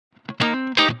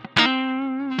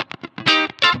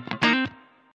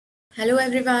Hello,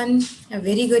 everyone. A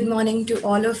very good morning to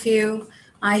all of you.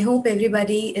 I hope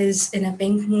everybody is in a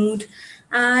pink mood.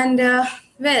 And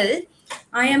I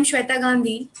am Shweta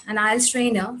Gandhi, an IELTS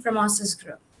trainer from Osas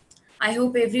Group. I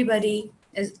hope everybody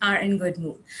are in good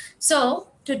mood. So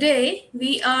today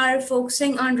we are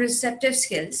focusing on receptive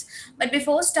skills. But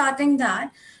before starting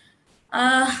that,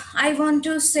 I want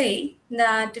to say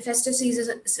that festive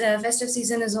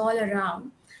season is all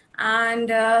around, and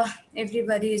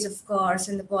everybody is, of course,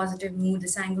 in the positive mood. The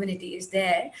sanguinity is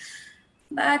there,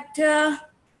 but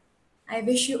I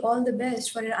wish you all the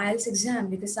best for your IELTS exam,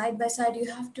 because side by side you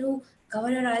have to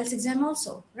cover your IELTS exam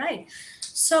also, right?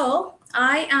 So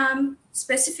I am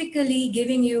specifically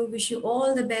wish you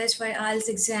all the best for your IELTS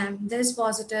exam. This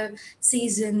positive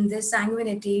season, this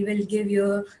sanguinity will give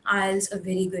your IELTS a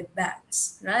very good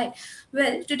balance, right?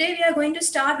 Well, today we are going to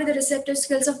start with the receptive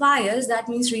skills of IELTS. That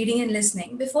means reading and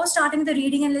listening. Before starting the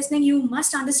reading and listening, you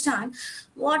must understand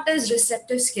what is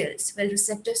receptive skills. Well,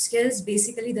 receptive skills,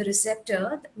 basically the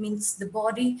receptor, that means the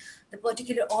body, the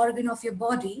particular organ of your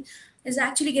body is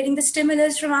actually getting the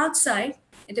stimulus from outside.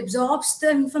 It absorbs the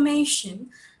information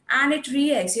and it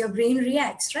reacts, your brain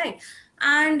reacts, right?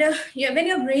 And when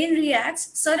your brain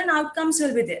reacts, certain outcomes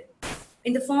will be there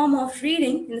in the form of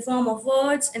reading, in the form of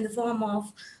words, in the form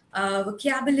of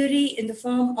vocabulary, in the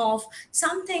form of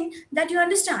something that you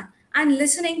understand. And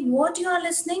listening, what you are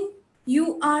listening,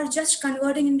 you are just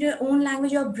converting into your own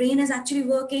language. Your brain is actually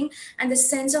working, and the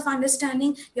sense of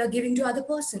understanding you're giving to other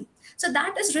person. So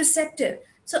that is receptive.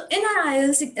 So in our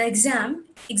IELTS exam,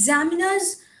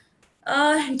 examiners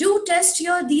do test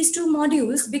your these two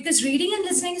modules, because reading and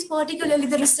listening is particularly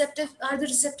the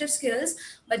receptive skills,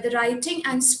 but the writing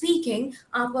and speaking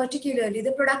are particularly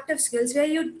the productive skills, where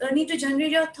you need to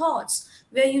generate your thoughts,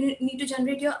 where you need to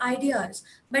generate your ideas.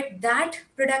 But that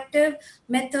productive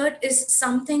method is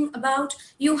something about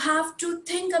you have to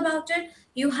think about it,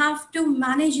 you have to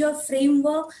manage your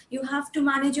framework, you have to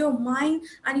manage your mind,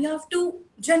 and you have to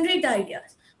generate the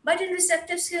ideas. But in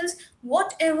receptive skills,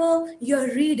 whatever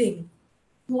you're reading,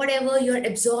 whatever you're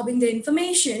absorbing the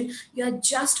information, you're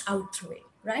just out through it,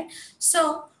 right?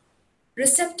 So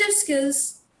receptive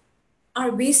skills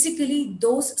are basically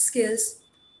those skills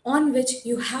on which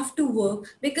you have to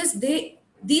work, because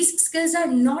these skills are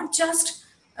not just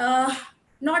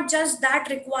that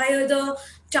require the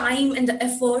time and the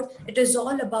effort. It is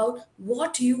all about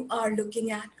what you are looking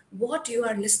at, what you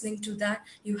are listening to, that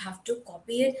you have to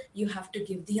copy it, you have to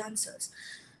give the answers.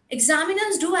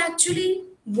 Examiners do actually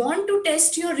want to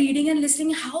test your reading and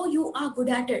listening, how you are good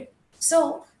at it.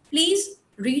 So please,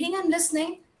 reading and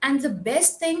listening, and the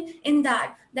best thing in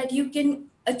that you can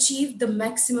achieve the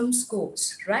maximum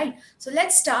scores, right? So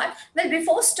let's start. Well,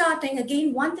 before starting,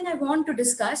 again, one thing I want to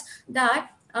discuss,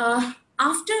 that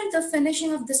after the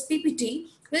finishing of this PPT,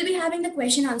 we'll be having the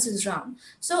question answers round.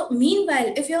 So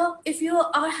meanwhile, if you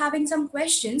are having some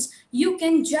questions, you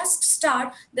can just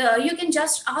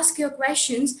ask your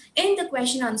questions in the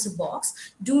question answer box.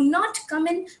 Do not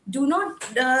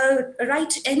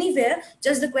write anywhere,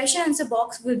 just the question answer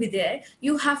box will be there.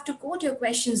 You have to quote your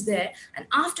questions there, and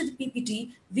after the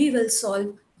PPT we will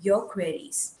solve your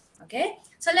queries. Okay,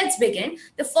 so let's begin.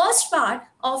 The first part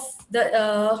of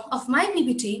my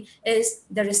PPT is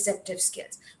the receptive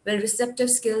skills. Well,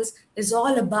 receptive skills is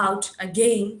all about,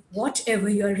 again, whatever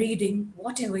you're reading,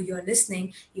 whatever you're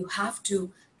listening, you have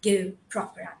to give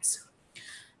proper answer.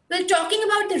 Well, talking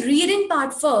about the reading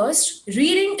part first,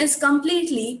 reading is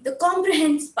completely the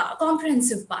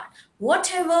comprehensive part.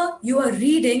 Whatever you are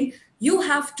reading, you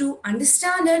have to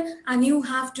understand it and you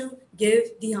have to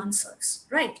give the answers,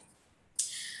 right?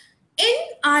 In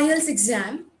IELTS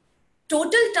exam,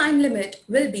 total time limit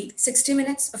will be 60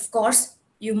 minutes. Of course,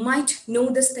 you might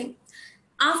know this thing.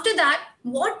 After that,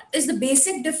 what is the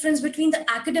basic difference between the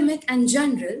academic and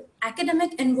general?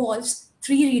 Academic involves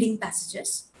 3 reading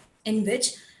passages, in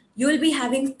which you will be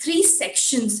having 3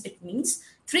 sections. It means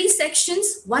 3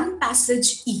 sections, 1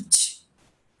 passage each.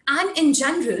 And in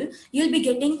general, you'll be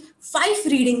getting 5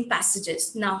 reading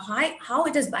passages. Now, how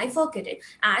it is bifurcated,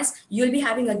 as you'll be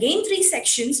having again 3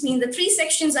 sections, means the 3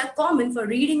 sections are common for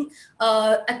reading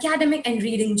academic and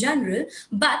reading general.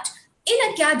 But in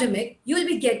academic, you'll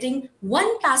be getting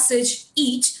 1 passage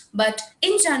each, but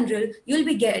in general, you'll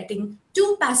be getting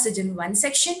 2 passage in 1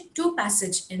 section, 2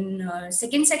 passage in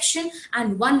second section,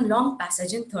 and 1 long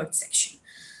passage in third section.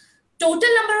 Total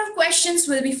number of questions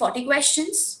will be 40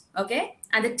 questions, okay?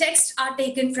 And the texts are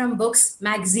taken from books,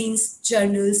 magazines,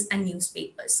 journals, and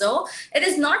newspapers. So it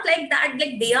is not like that,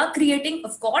 like they are creating,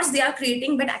 of course they are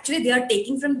creating, but actually they are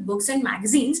taking from books and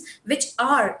magazines, which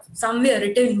are somewhere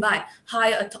written by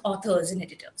high authors and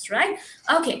editors, right?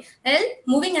 Okay, well,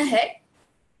 moving ahead.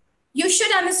 you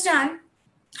should understand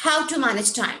how to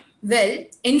manage time. Well,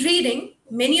 in reading,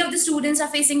 many of the students are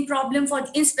facing problem for,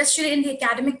 especially in the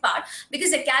academic part,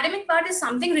 because academic part is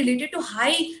something related to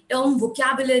high term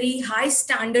vocabulary, high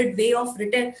standard way of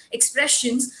written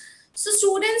expressions. So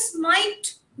students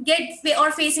might get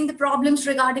or facing the problems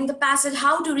regarding the passage,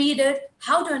 how to read it,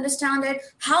 how to understand it,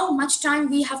 how much time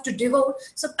we have to devote.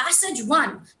 So passage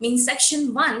 1 means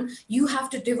section 1, you have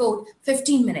to devote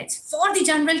 15 minutes. For the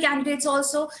general candidates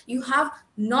also, you have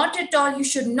not at all, you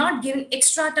should not give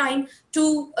extra time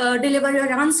to deliver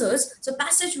your answers. So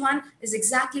passage 1 is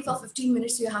exactly for 15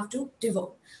 minutes you have to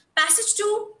devote. Passage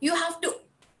 2, you have to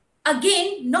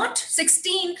again, not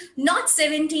 16, not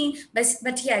 17,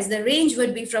 but yes, the range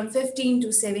would be from 15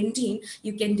 to 17.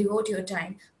 You can devote your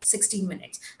time 16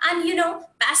 minutes. And you know,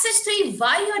 passage 3,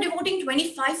 why you are devoting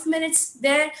 25 minutes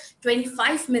there?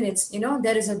 25 minutes, you know,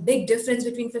 there is a big difference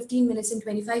between 15 minutes and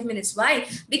 25 minutes. Why?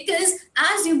 Because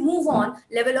as you move on,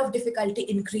 level of difficulty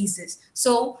increases.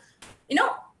 So, you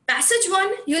know, passage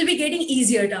 1, you will be getting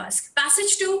easier tasks.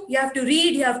 Passage 2, you have to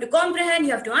read, you have to comprehend,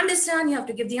 you have to understand, you have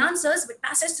to give the answers. But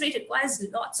passage 3 requires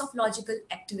lots of logical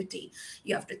activity.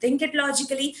 You have to think it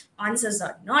logically. Answers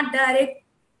are not direct.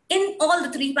 In all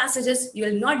the 3 passages, you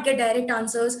will not get direct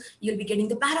answers. You'll be getting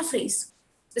the paraphrase,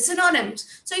 the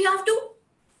synonyms. So you have to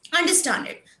understand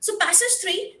it. So passage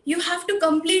 3, you have to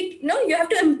complete, you have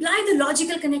to imply the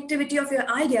logical connectivity of your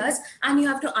ideas and you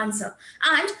have to answer.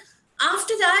 And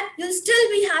after that, you'll still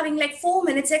be having like 4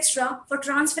 minutes extra for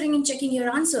transferring and checking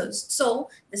your answers. So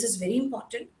this is very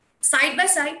important. Side by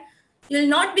side, you'll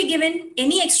not be given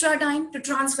any extra time to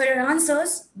transfer your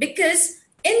answers, because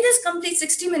in this complete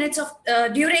 60 minutes of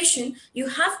duration, you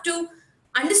have to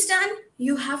understand,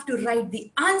 you have to write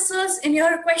the answers in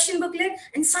your question booklet,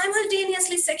 and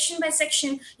simultaneously, section by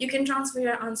section, you can transfer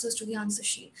your answers to the answer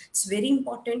sheet. It's very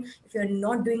important. If you're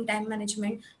not doing time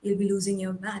management, you'll be losing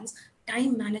your bands.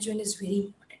 Time management is very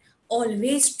important.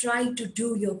 Always try to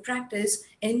do your practice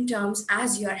in terms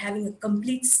as you are having a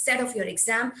complete set of your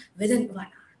exam within 1 hour.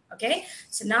 Okay,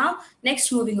 so now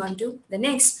next, moving on to the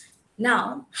next.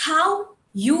 Now, how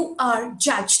you are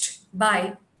judged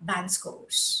by band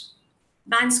scores.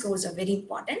 Band scores are very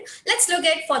important. Let's look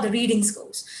at for the reading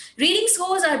scores. Reading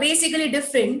scores are basically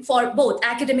different for both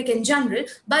academic and general,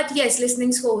 but yes,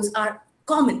 listening scores are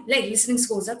common, like listening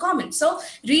scores are common. So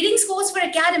reading scores for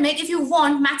academic, if you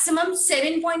want maximum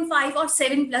 7.5 or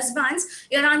 7 plus bands,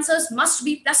 your answers must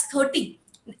be plus 30.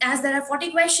 As there are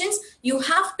 40 questions, you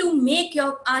have to make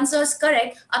your answers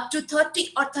correct up to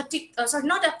 30 or 30, sorry,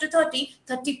 not up to 30,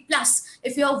 30 plus.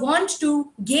 If you want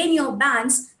to gain your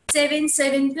bands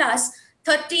 7 plus,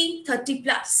 30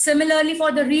 plus. Similarly,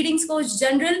 for the reading scores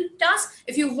general task,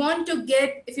 if you want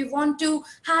to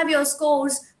have your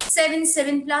scores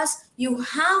 7 plus, you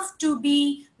have to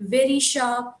be very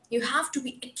sharp, you have to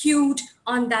be acute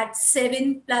on that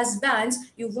 7 plus bands.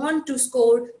 You want to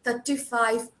score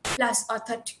 35 plus or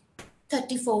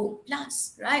 34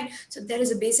 plus, right? So there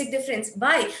is a basic difference.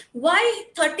 Why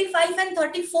 35 and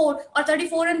 34 or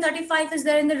 34 and 35 is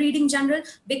there in the reading general?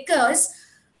 Because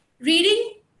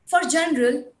reading for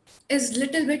general is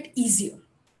little bit easier,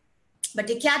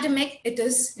 but academic, it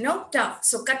is, tough.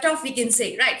 So cutoff we can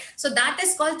say, right? So that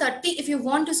is called 30. If you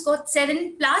want to score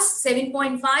 7 plus,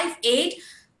 7.5, 8.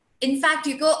 In fact,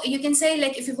 you can say,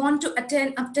 like, if you want to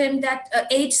attempt that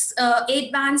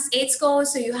 8 bands, 8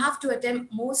 scores, so you have to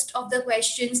attempt most of the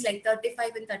questions like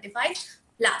 35 and 35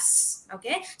 plus.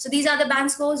 Okay, so these are the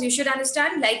band scores. You should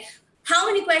understand, like, how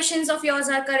many questions of yours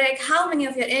are correct, how many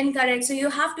of your incorrect. So you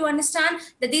have to understand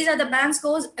that these are the band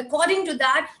scores. According to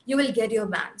that, you will get your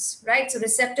bands, right? So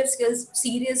receptive skills,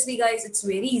 seriously guys, it's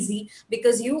very easy,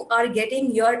 because you are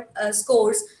getting your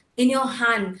scores in your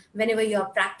hand whenever you are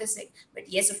practicing. But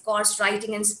yes, of course,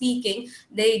 writing and speaking,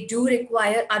 they do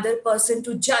require other person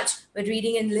to judge. But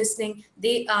reading and listening,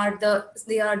 these are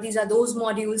those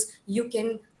modules you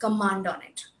can command on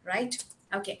it, right?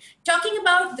 Okay, talking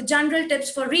about the general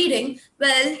tips for reading,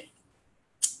 well,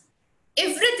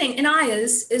 everything in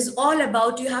IELTS is all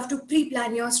about, you have to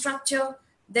pre-plan your structure,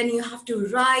 then you have to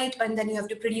write, and then you have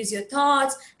to produce your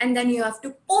thoughts, and then you have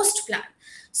to post-plan.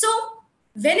 So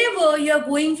whenever you're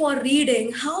going for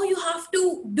reading, how you have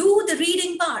to do the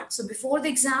reading part. So before the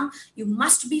exam, you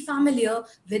must be familiar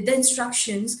with the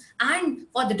instructions and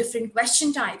for the different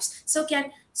question types.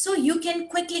 So you can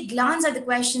quickly glance at the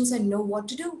questions and know what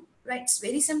to do. Right, it's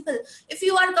very simple. If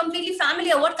you are completely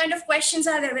familiar, what kind of questions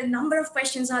are there? Well, number of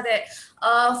questions are there.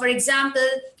 For example,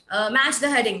 match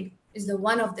the heading is the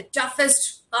one of the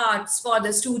toughest parts for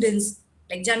the students.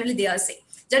 Like generally they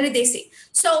say.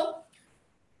 So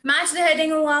Match the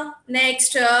heading हुआ,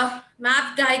 next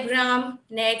map diagram,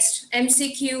 next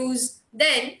MCQs.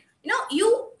 Then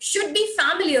you should be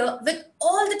familiar with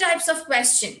all the types of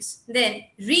questions. Then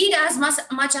read as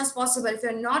much as possible. If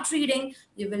you're not reading,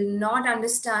 you will not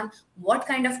understand what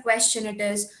kind of question it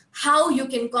is, how you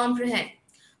can comprehend.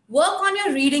 Work on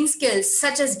your reading skills,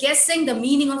 such as guessing the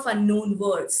meaning of unknown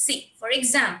words. See, for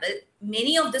example,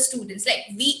 many of the students, like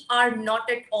we are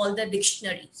not at all the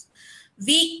dictionaries.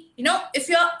 If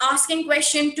you're asking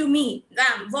question to me,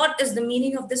 ma'am, what is the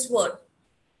meaning of this word?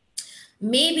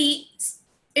 Maybe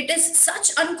it is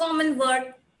such uncommon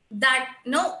word that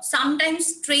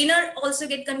sometimes trainer also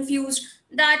get confused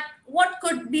that what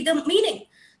could be the meaning.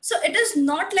 So it is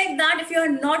not like that. If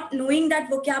you're not knowing that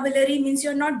vocabulary means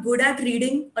you're not good at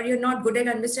reading or you're not good at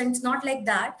understanding. It's not like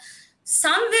that.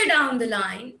 Somewhere down the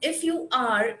line, if you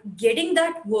are getting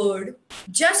that word,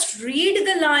 just read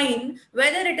the line,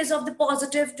 whether it is of the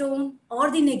positive tone or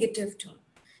the negative tone.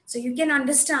 So you can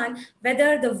understand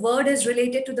whether the word is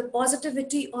related to the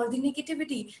positivity or the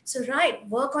negativity. So right,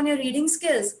 work on your reading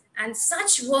skills, and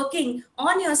such working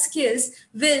on your skills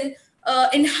will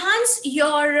enhance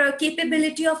your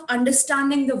capability of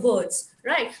understanding the words,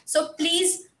 right? So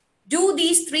please do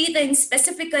these three things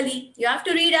specifically. You have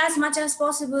to read as much as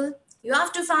possible. You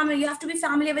have to be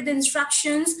familiar with the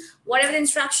instructions, whatever the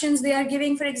instructions they are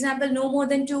giving. For example, no more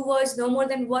than 2 words, no more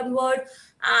than 1 word,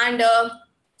 and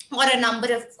or a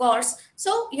number, of course.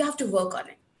 So you have to work on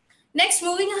it. Next,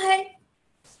 moving ahead,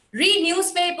 read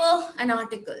newspaper and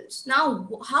articles. Now,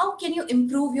 how can you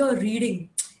improve your reading?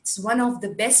 It's one of the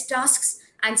best tasks,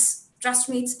 and trust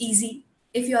me, it's easy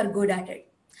if you are good at it.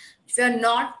 If you're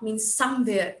not, means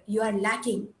somewhere you are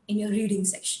lacking in your reading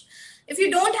section. If you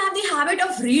don't have the habit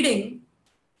of reading,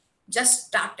 just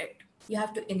start it. You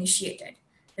have to initiate it.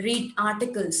 Read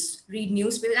articles, read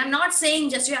newspapers. I'm not saying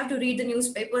just you have to read the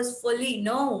newspapers fully.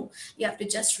 No, you have to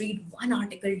just read one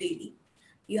article daily.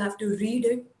 You have to read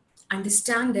it,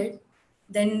 understand it,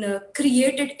 then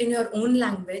create it in your own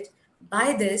language.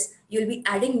 By this, you'll be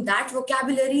adding that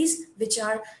vocabularies which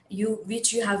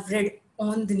you have read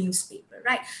on the newspaper,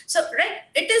 right? So, right,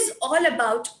 it is all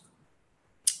about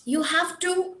you have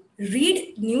to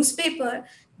read newspaper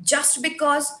just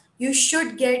because you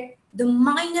should get the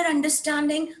minor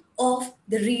understanding of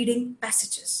the reading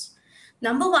passages.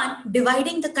 Number one,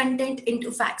 dividing the content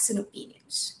into facts and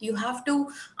opinions. You have to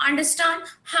understand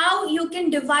how you can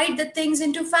divide the things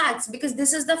into facts, because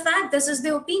this is the fact, this is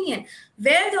the opinion.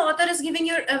 Where the author is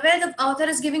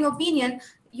giving opinion,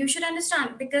 you should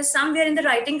understand, because somewhere in the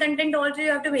writing content also you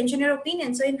have to mention your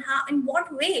opinion. So in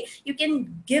what way you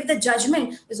can give the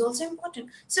judgment is also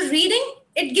important. So reading,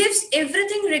 it gives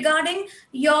everything regarding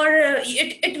your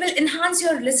it will enhance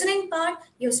your listening part,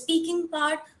 your speaking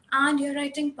part, and your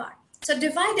writing part. So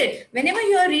divide it. Whenever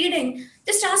you are reading,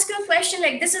 just ask your question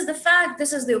like, this is the fact,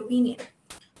 this is the opinion.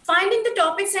 Finding the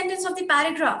topic sentence of the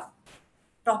paragraph.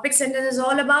 Topic sentence is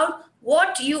all about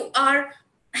what you are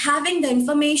having the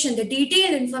information, the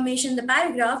detailed information, the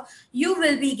paragraph. You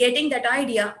will be getting that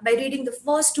idea by reading the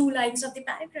first 2 lines of the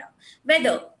paragraph.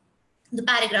 Whether the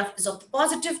paragraph is of the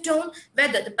positive tone,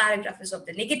 whether the paragraph is of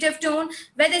the negative tone,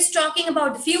 whether it's talking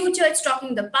about the future, it's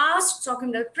talking the past, it's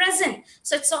talking the present.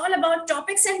 So it's all about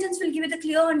topic sentence will give you the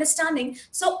clear understanding.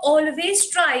 So always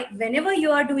try, whenever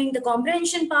you are doing the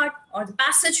comprehension part or the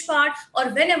passage part, or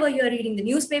whenever you are reading the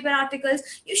newspaper articles,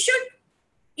 you should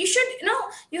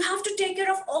you have to take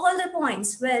care of all the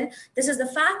points. Well, this is the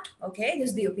fact, okay, this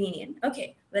is the opinion,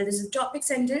 okay, well, this is topic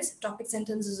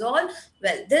sentence is all,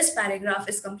 well, this paragraph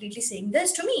is completely saying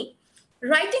this to me.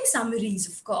 Writing summaries,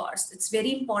 of course, it's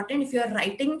very important. If you are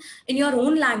writing in your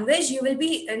own language, you will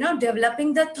be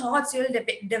developing the thoughts, you will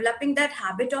developing that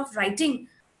habit of writing.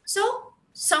 So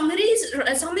summary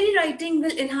writing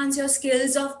will enhance your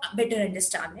skills of better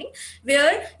understanding,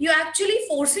 where you're actually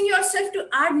forcing yourself to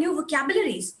add new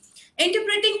vocabularies.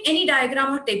 Interpreting any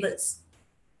diagram or tables,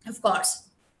 of course,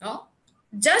 no?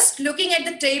 Just looking at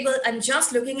the table and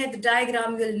just looking at the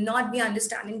diagram will not be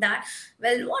understanding that,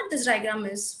 well, what this diagram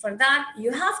is. For that,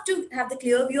 you have to have the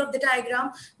clear view of the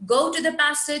diagram, go to the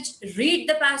passage, read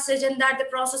the passage, and that the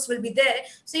process will be there.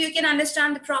 So you can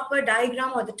understand the proper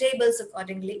diagram or the tables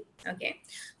accordingly, okay?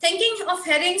 Thinking of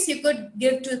headings, you could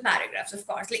give 2 paragraphs, of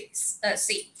course. Let's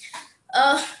see.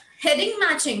 Heading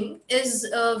matching is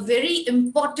a very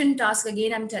important task,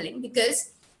 again, I'm telling,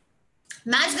 because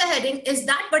match the heading is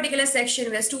that particular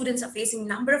section where students are facing a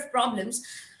number of problems.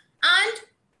 And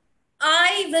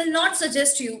I will not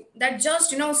suggest you that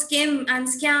just, skim and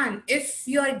scan. If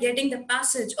you are getting the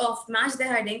passage of match the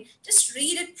heading, just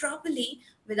read it properly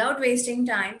without wasting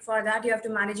time. For that, you have to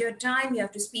manage your time. You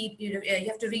have to speed, you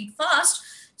have to read fast.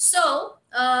 So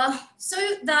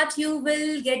that you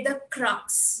will get the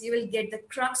crux,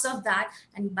 of that,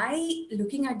 and by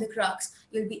looking at the crux,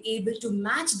 you'll be able to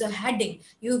match the heading.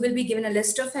 You will be given a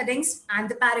list of headings and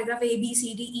the paragraph A, B,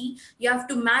 C, D, E. You have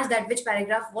to match that, which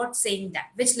paragraph, what's saying that,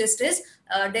 which list is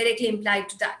directly implied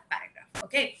to that paragraph.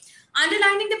 Okay.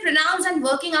 Underlining the pronouns and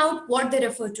working out what they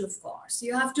refer to, of course.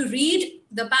 You have to read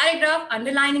the paragraph,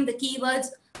 underlining the keywords.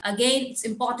 Again, it's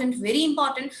important, very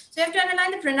important. So you have to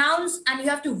underline the pronouns and you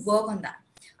have to work on that.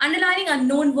 Underlining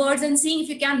unknown words and seeing if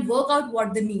you can work out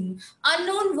what they mean.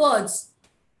 Unknown words,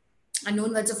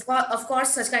 of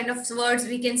course, such kind of words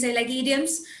we can say like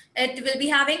idioms. It will be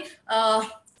having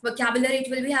vocabulary. It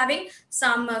will be having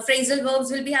some phrasal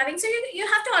verbs. Will be having. So you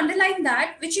have to underline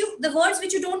that, the words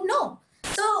which you don't know.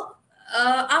 So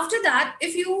after that,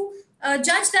 if you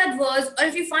judge that words, or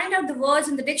if you find out the words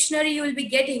in the dictionary, you will be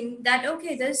getting that,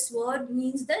 okay, this word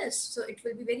means this. So it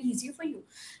will be very easy for you.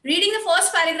 Reading the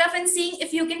first paragraph and seeing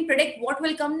if you can predict what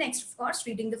will come next. Of course,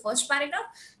 reading the first paragraph,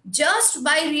 just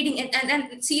by reading it.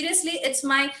 And seriously, it's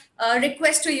my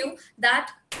request to you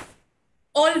that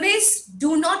always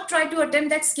do not try to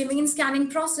attempt that skimming and scanning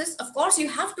process. Of course, you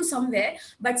have to somewhere,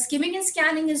 but skimming and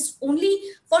scanning is only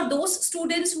for those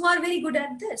students who are very good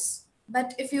at this.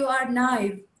 But if you are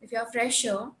naive, if you are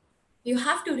fresher, you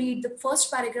have to read the first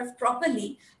paragraph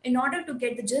properly in order to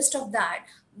get the gist of that,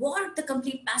 what the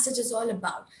complete passage is all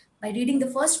about. By reading the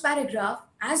first paragraph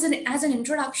as an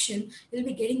introduction, you'll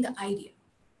be getting the idea.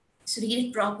 So read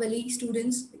it properly,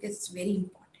 students, because it's very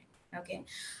important. Okay.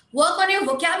 Work on your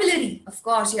vocabulary. Of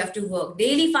course, you have to work.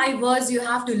 Daily 5 words you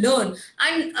have to learn.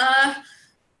 And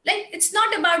like, it's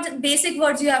not about the basic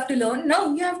words you have to learn.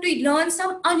 No, you have to learn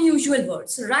some unusual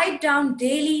words. So write down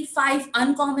daily 5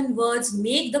 uncommon words,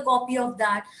 make the copy of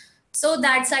that, so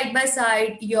that side by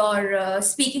side, your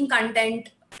speaking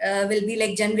content will be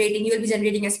like generating. You will be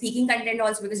generating a speaking content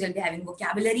also, because you'll be having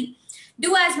vocabulary.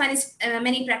 Do as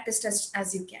many practice tests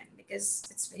as you can, because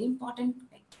it's very important.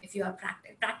 Like, if you are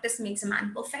practice makes a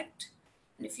man perfect.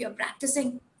 And if you're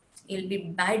practicing, you'll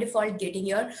be by default getting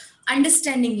your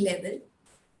understanding level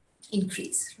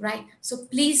increase, right? So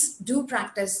please do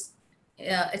practice.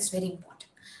 It's very important.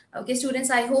 Okay, students,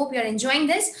 I hope you're enjoying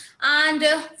this. And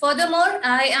furthermore,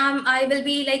 I will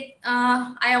be like,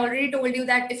 I already told you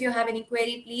that if you have any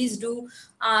query, please do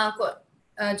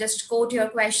just quote your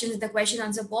questions. The question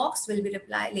answer box will be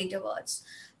replied laterwards.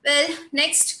 Well,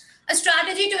 next, a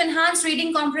strategy to enhance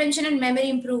reading comprehension and memory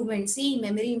improvement. See,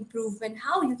 memory improvement,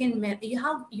 how you can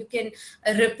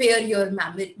repair your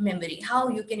memory, how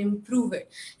you can improve it.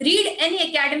 Read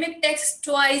any academic text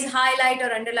twice, highlight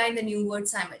or underline the new word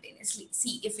simultaneously.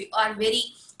 See, if you are very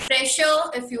fresher,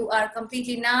 if you are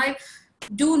completely naive,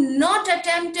 do not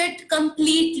attempt it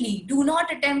completely. Do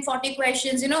not attempt 40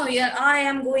 questions. You know, I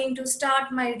am going to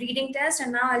start my reading test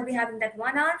and now I'll be having that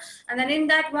 1 hour. And then in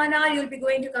that 1 hour, you'll be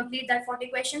going to complete that 40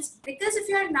 questions. Because if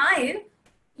you are naive,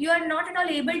 you are not at all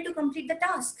able to complete the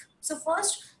task. So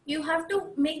first, you have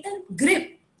to make the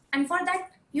grip. And for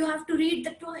that, you have to read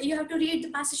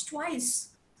the passage twice.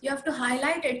 You have to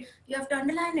highlight it. You have to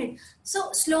underline it.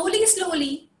 So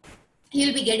slowly,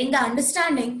 you'll be getting the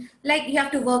understanding. Like, you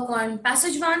have to work on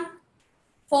passage 1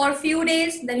 for a few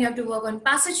days, then you have to work on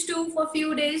passage 2 for a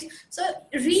few days. So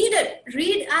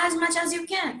read as much as you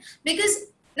can, because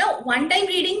one time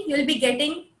reading, you'll be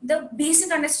getting the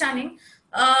basic understanding.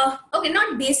 Okay,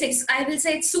 not basics, I will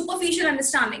say it's superficial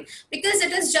understanding, because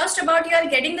it is just about you are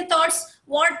getting the thoughts,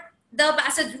 what the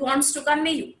passage wants to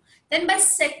convey you. Then by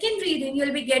second reading,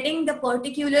 you'll be getting the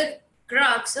particular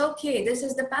crux. Okay, this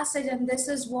is the passage and this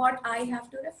is what I have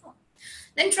to refer.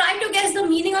 Then try to guess the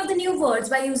meaning of the new words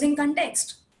by using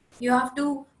context. You have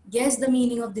to guess the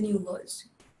meaning of the new words.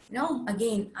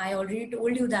 Again, I already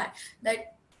told you that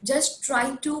just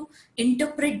try to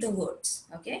interpret the words.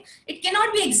 Okay, it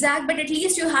cannot be exact, but at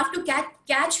least you have to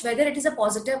catch whether it is a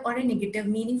positive or a negative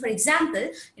meaning. For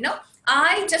example,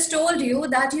 I just told you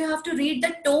that you have to read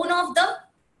the tone of the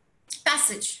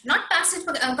passage, not passage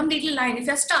completely line. If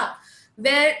you're stuck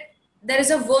where there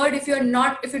is a word, if you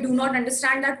do not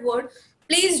understand that word,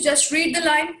 please just read the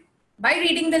line. By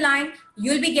reading the line,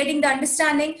 you'll be getting the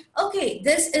understanding. Okay,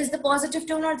 this is the positive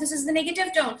tone or this is the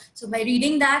negative tone. So by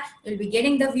reading that, you'll be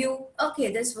getting the view.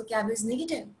 Okay, this vocabulary is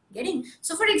negative. Getting.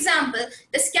 So for example,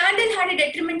 the scandal had a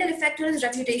detrimental effect on his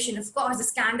reputation. Of course, the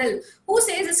scandal. Who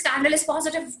says the scandal is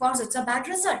positive? Of course, it's a bad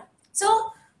result.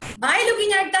 So by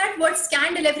looking at that word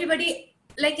scandal, everybody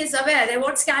is aware that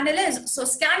what scandal is. So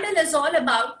scandal is all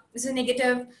about, is a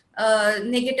negative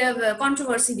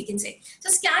controversy, we can say. So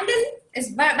scandal is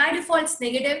by default it's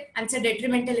negative, and it's a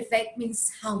detrimental effect,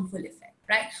 means harmful effect,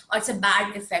 right? Or it's a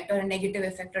bad effect or a negative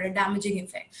effect or a damaging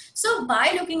effect. So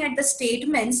by looking at the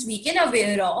statements, we can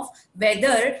aware of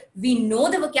whether we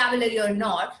know the vocabulary or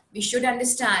not. We should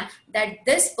understand that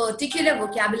this particular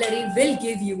vocabulary will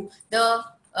give you the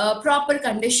proper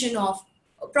condition of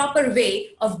proper way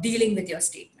of dealing with your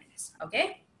statements.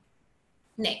 Okay.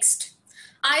 Next,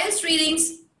 IELTS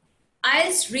readings,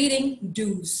 IELTS reading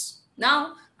do's.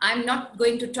 Now, I'm not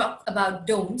going to talk about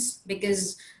don'ts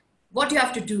because what you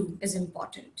have to do is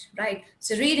important, right?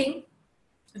 So reading,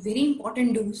 very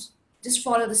important do's. Just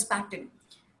follow this pattern.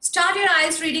 Start your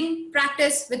IELTS reading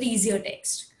practice with easier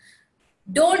text.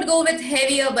 Don't go with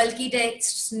heavier, bulky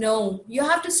texts. No, you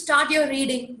have to start your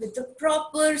reading with the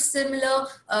proper, similar,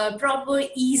 proper,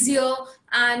 easier,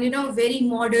 and very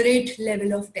moderate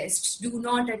level of tests. Do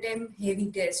not attempt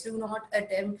heavy tests. Do not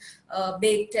attempt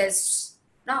big tests.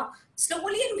 Now,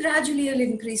 slowly and gradually, you'll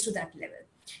increase to that level.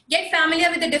 Get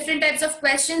familiar with the different types of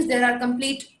questions. There are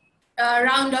complete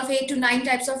round of 8 to 9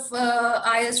 types of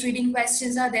IELTS reading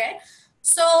questions are there.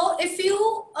 So if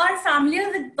you are familiar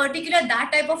with particular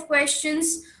that type of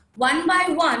questions, one by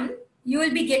one, you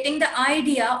will be getting the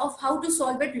idea of how to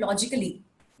solve it logically.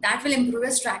 That will improve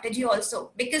your strategy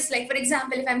also. Because like, for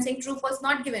example, if I'm saying true, false,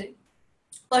 not given,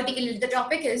 particularly the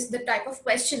topic is, the type of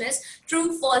question is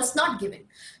true, false, not given.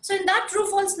 So in that true,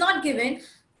 false, not given,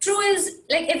 true is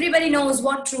like everybody knows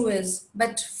what true is,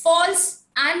 but false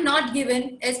and not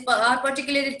given is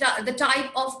particularly the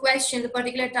type of question, the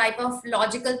particular type of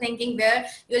logical thinking where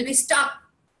you'll be stuck.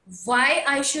 Why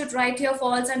I should write here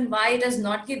false and why it is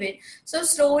not given. So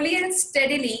slowly and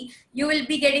steadily, you will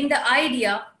be getting the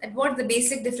idea that what the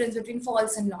basic difference between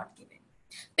false and not given.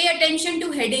 Pay attention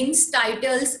to headings,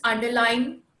 titles,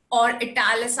 underline or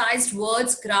italicized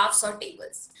words, graphs or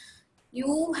tables.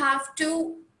 You have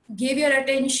to give your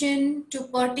attention to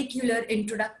particular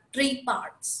introductory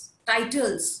parts.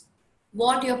 Titles,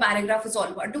 what your paragraph is all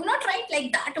about. Do not write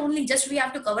like that only, just we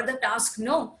have to cover the task.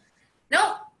 No.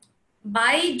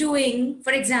 By doing,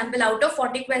 for example, out of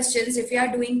 40 questions, if you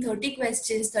are doing 30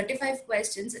 questions, 35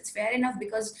 questions, it's fair enough,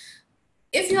 because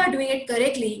if you are doing it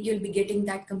correctly, you'll be getting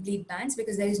that complete bands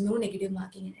because there is no negative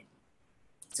marking in it.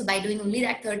 So by doing only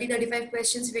that 30-35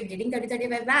 questions, if you're getting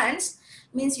 30-35 bands,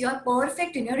 means you are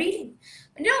perfect in your reading.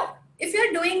 But if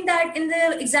you're doing that in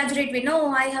the exaggerate way, no,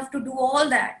 I have to do all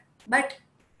that. But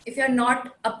if you're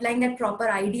not applying that proper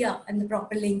idea and the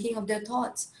proper linking of their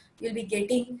thoughts, you'll be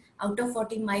getting out of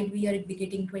 40 might be you'll be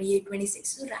getting 28, 26.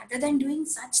 So rather than doing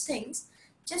such things,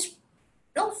 just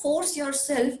don't force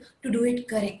yourself to do it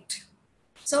correct.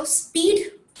 So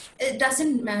speed, it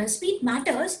doesn't matter. Speed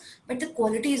matters, but the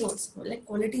quality is also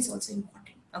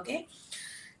important. Okay.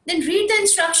 Then read the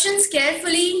instructions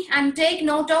carefully and take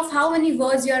note of how many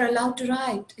words you are allowed to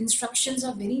write. Instructions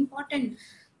are very important.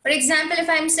 For example, if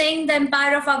I'm saying the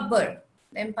Empire of Akbar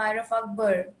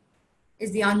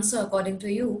is the answer according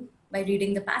to you by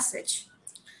reading the passage.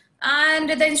 And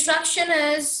the instruction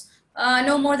is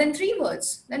no more than 3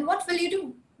 words. Then what will you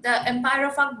do? The Empire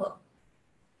of Akbar.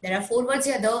 There are 4 words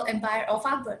here, the Empire of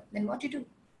Akbar. Then what you do?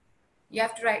 You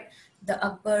have to write the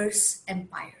Akbar's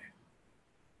empire.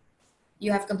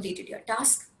 You have completed your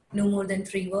task, no more than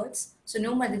 3 words. So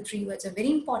no more than 3 words are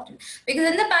very important, because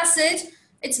in the passage,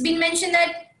 it's been mentioned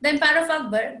that the Empire of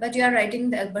Akbar, but you are writing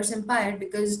the Akbar's empire,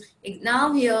 because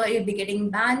now here you'll be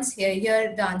getting bands.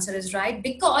 Here the answer is right,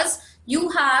 because you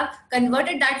have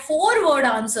converted that 4-word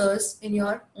answers in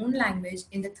your own language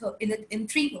in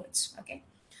 3 words. Okay.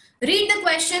 Read the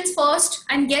questions first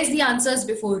and guess the answers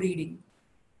before reading.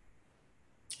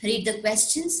 Read the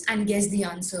questions and guess the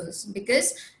answers,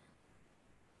 because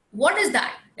what is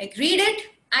that? Like, read it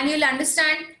and you'll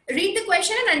understand. Read the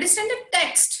question and understand the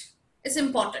text is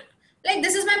important. Like,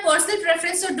 this is my personal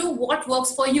preference, so do what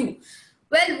works for you.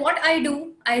 Well, what I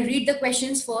do, I read the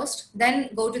questions first,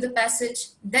 then go to the passage,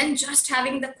 then just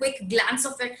having the quick glance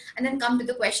of it, and then come to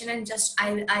the question, and just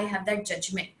I have that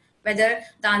judgment whether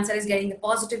the answer is getting the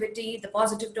positivity, the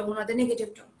positive tone, or the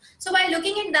negative tone. So by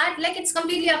looking at that, like, it's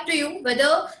completely up to you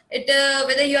whether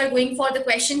you are going for the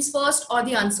questions first or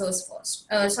the answers first.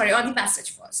 Or the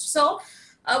passage first. So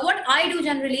what I do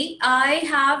generally, I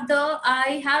have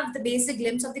the basic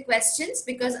glimpse of the questions,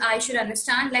 because I should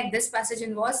understand, like, this passage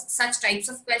involves such types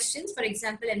of questions, for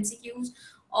example, MCQs,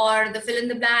 or the fill in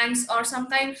the blanks, or some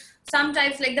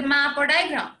types like the map or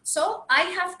diagram. So I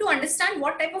have to understand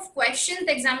what type of questions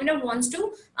the examiner wants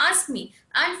to ask me.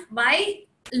 And by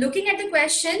looking at the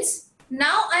questions,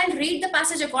 now I'll read the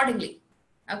passage accordingly.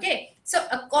 Okay. So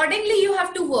accordingly, you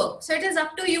have to work. So it is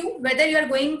up to you whether you are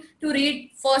going to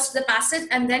read first the passage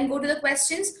and then go to the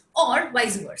questions, or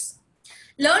vice versa.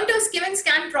 Learn to skim and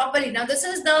scan properly. Now, this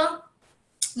is the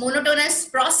monotonous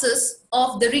process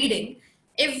of the reading.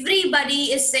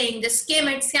 Everybody is saying just skim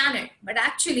it, scan it, but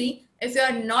actually if you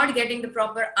are not getting the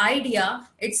proper idea,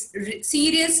 it's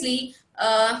seriously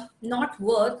not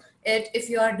worth it if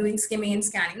you are doing skimming and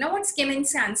scanning. Now what skimming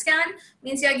scan? Scan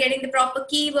means you are getting the proper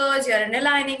keywords, you are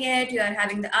underlining it, you are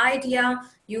having the idea,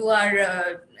 you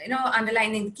are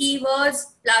underlining the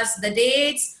keywords plus the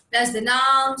dates plus the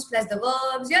nouns plus the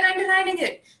verbs, you are underlining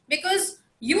it because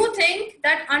you think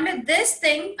that under this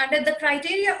thing, under the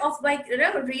criteria of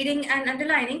reading and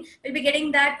underlining, we'll be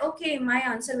getting that, okay, my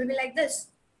answer will be like this.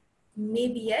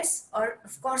 Maybe yes, or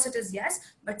of course it is yes,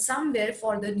 but somewhere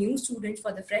for the new students,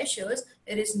 for the freshers,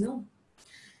 there is no.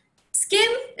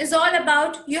 Skim is all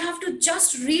about, you have to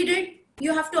just read it,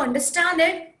 you have to understand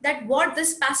it, that what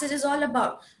this passage is all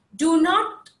about. Do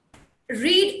not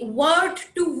read word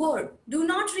to word. Do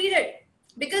not read it.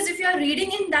 Because if you are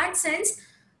reading in that sense,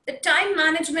 the time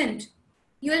management,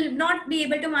 you will not be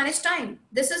able to manage time.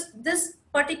 This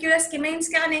particular skimming and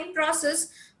scanning process,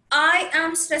 I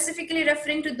am specifically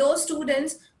referring to those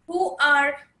students who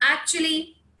are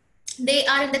actually, they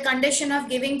are in the condition of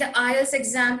giving the IELTS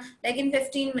exam like in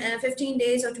 15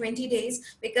 days or 20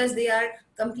 days, because they are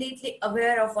completely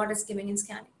aware of what is skimming and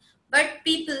scanning. But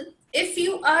people, if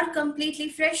you are completely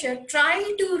fresher,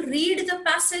 try to read the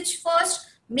passage first.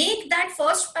 Make that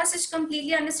first passage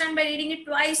completely understand by reading it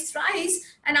twice,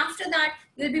 thrice, and after that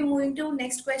you'll be moving to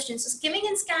next question. So skimming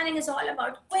and scanning is all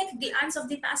about quick glance of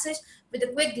the passage with a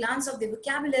quick glance of the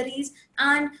vocabularies,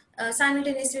 and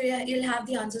simultaneously you'll have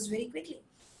the answers very quickly.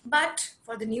 But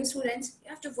for the new students, you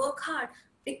have to work hard,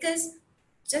 because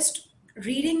just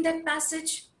reading that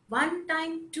passage one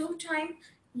time, two time,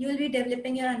 you will be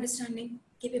developing your understanding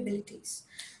capabilities.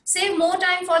 Save more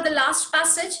time for the last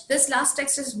passage. This last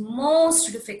text is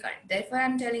most difficult. Therefore,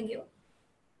 I'm telling you,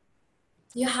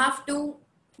 you have to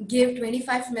give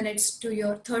 25 minutes to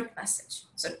your third passage.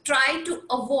 So try to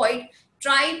avoid,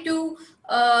 do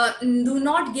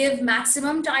not give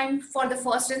maximum time for the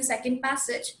first and second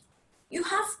passage. You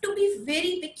have to be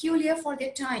very peculiar for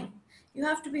the time. You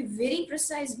have to be very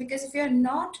precise, because if you're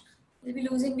not, you'll be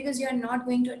losing, because you're not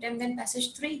going to attempt then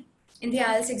passage 3 in the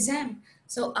IELTS exam.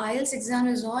 So IELTS exam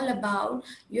is all about,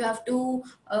 you have to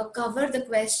cover the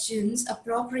questions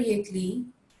appropriately.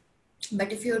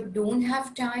 But if you don't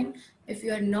have time, if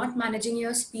you are not managing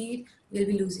your speed, you'll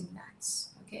be losing maths.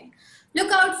 Okay. Look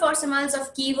out for symbols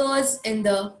of keywords in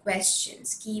the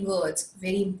questions. Keywords,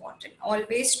 very important.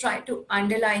 Always try to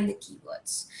underline the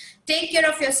keywords. Take care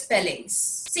of your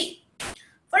spellings. See,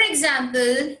 for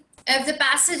example, if the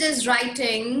passage is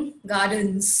writing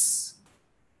gardens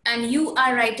and you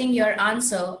are writing your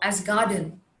answer as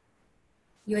garden,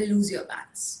 you will lose your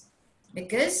maths,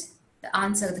 because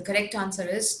the correct answer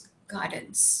is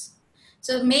gardens.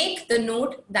 So make the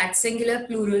note that singular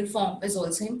plural form is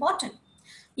also important.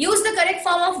 Use the correct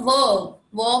form of verb.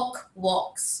 Walk,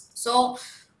 walks. So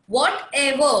what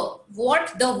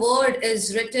the word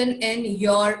is written in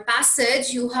your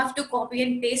passage, you have to copy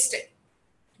and paste it.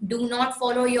 Do not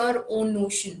follow your own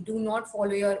notion. Do not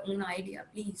follow your own idea,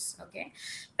 please. Okay.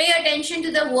 Pay attention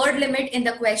to the word limit in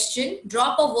the question.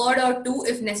 Drop a word or two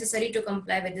if necessary to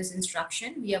comply with this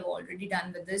instruction. We have already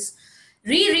done with this.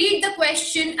 Reread the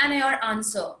question and your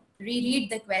answer. Reread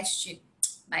the question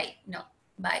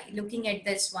by looking at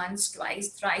this once, twice,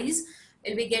 thrice.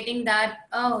 You'll be getting that,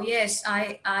 oh yes,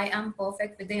 I am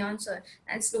perfect with the answer,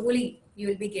 and slowly you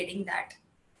will be getting that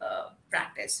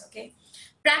practice. Okay.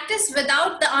 Practice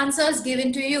without the answers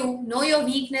given to you. Know your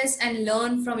weakness and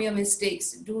learn from your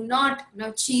mistakes. Do not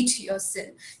cheat yourself.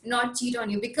 Do not cheat on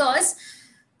you, because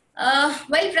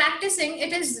while practicing,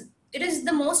 it is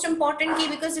the most important key,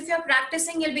 because if you're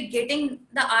practicing, you'll be getting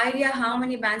the idea how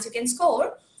many bands you can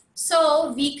score.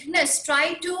 So weakness,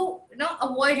 try to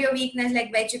avoid your weakness,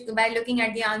 like by looking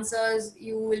at the answers,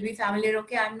 you will be familiar.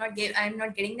 Okay, I'm not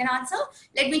getting an answer.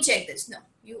 Let me check this. No,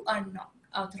 you are not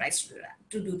authorized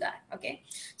to do that. Okay,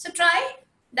 so try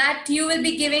that. You will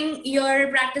be giving your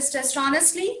practice test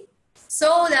honestly,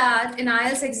 so that in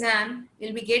IELTS exam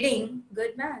you'll be getting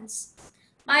good bands.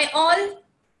 My all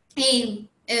aim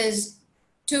is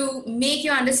to make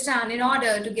you understand in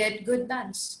order to get good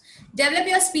bands. Develop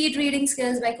your speed reading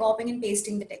skills by copying and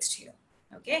pasting the text here.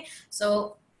 Okay,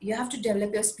 so you have to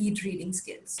develop your speed reading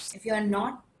skills. If you are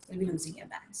not, you'll be losing your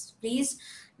bands. Please,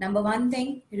 number one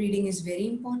thing, reading is very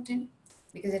important,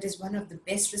 because it is one of the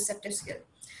best receptive skills.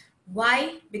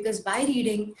 Why? Because by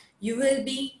reading, you will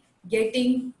be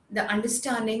getting the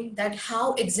understanding that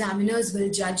how examiners will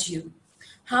judge you.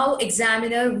 How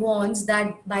examiner wants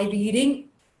that by reading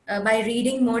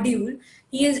module,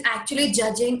 he is actually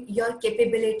judging your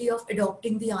capability of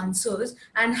adopting the answers,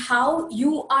 and how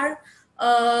you are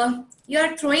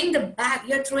you're throwing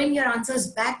you're throwing your answers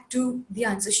back to the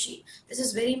answer sheet. This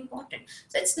is very important.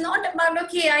 So it's not about,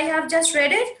 okay, I have just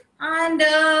read it and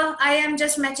I am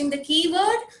just matching the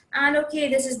keyword and okay,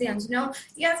 this is the answer. No,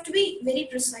 you have to be very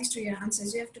precise to your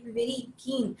answers. You have to be very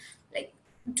keen. Like,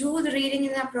 do the reading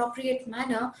in an appropriate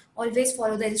manner. Always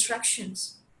follow the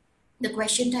instructions. The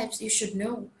question types you should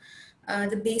know.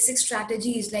 The basic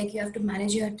strategies, like you have to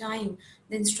manage your time,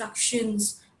 the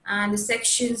instructions and the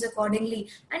sections accordingly.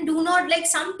 And do not, like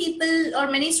some people or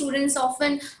many students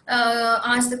often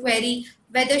ask the query,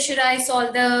 whether should I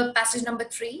solve the passage number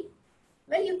 3?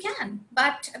 Well, you can,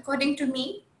 but according to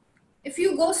me, if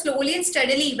you go slowly and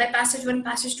steadily by passage 1,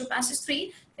 passage 2, passage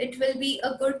 3, it will be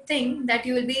a good thing that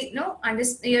you will be,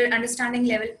 your understanding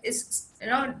level is,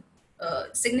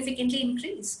 significantly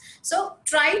increase. So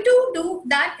try to do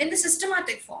that in the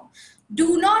systematic form.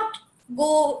 Do not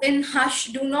go in hush.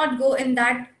 Do not go in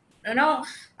that,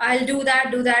 I'll do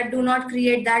that, do not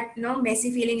create that,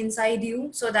 messy feeling inside you,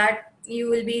 so that you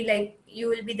will be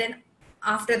then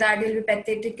after that you'll be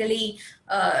pathetically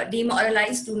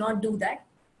demoralized. Do not do that.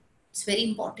 It's very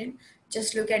important.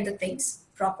 Just look at the things,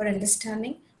 proper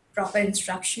understanding, proper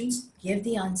instructions, give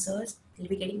the answers, you'll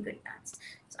be getting good bands.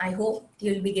 So I hope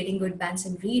you'll be getting good bands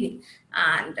in reading,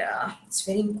 and it's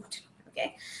very important.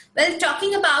 Okay. Well,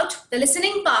 talking about the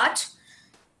listening part,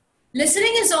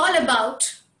 listening is all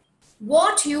about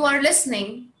what you are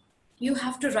listening. You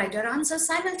have to write your answers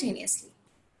simultaneously.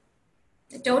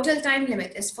 The total time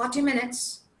limit is 40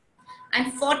 minutes.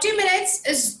 And 40 minutes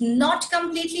is not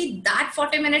completely that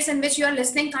 40 minutes in which you are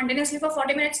listening continuously for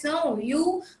 40 minutes. No,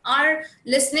 you are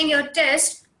listening your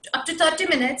test up to 30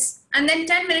 minutes, and then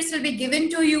 10 minutes will be given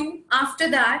to you after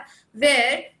that,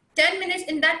 where 10 minutes,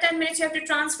 in that 10 minutes, you have to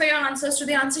transfer your answers to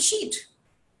the answer sheet.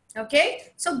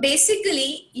 Okay. So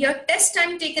basically your test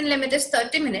time taken limit is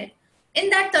 30 minutes. In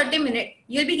that 30 minutes,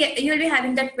 you'll be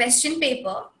having that question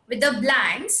paper with the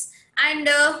blanks, and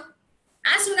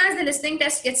as soon as the listening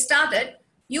test gets started,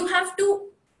 you have to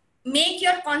make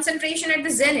your concentration at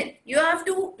the zenith. You have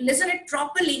to listen it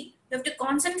properly. You have to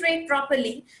concentrate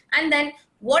properly. And then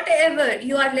whatever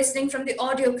you are listening from the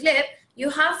audio clip,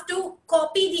 you have to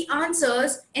copy the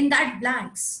answers in that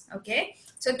blanks. Okay.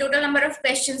 So total number of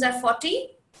questions are 40.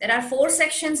 There are 4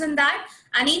 sections in that,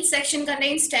 and each section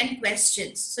contains 10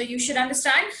 questions. So you should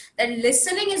understand that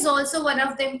listening is also one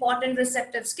of the important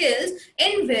receptive skills,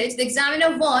 in which the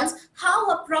examiner wants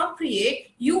how appropriate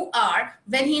you are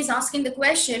when he is asking the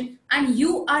question, and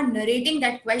you are narrating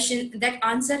that question, that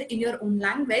answer in your own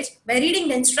language by reading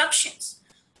the instructions.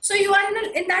 So you are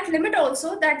in that limit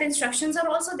also, that the instructions are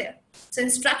also there. So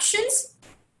instructions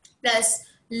plus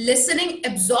listening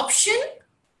absorption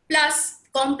plus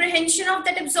comprehension of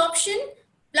that absorption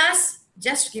plus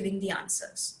just giving the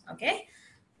answers. Okay.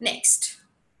 Next,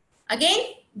 again,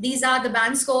 these are the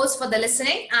band scores for the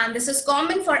listening, and this is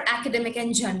common for academic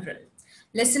and general.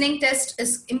 Listening test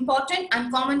is important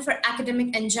and common for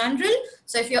academic and general.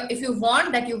 So if you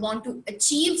want to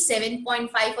achieve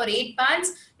 7.5 or 8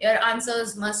 bands, your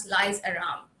answers must lie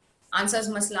around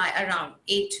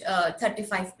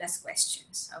 35 plus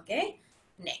questions. Okay.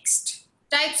 Next,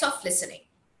 types of listening.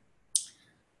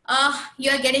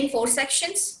 You are getting 4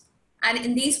 sections, and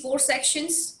in these 4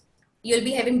 sections, you'll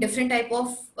be having different type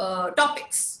of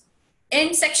topics.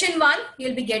 In section 1,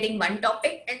 you'll be getting one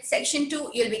topic. In section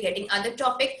 2, you'll be getting other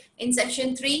topic. In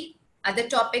section 3, other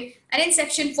topic. And in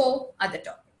section 4, other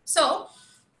topic. So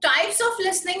types of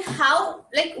listening,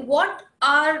 what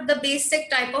are the basic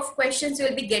type of questions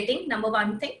you'll be getting, number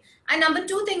 1 thing. And number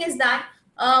 2 thing is that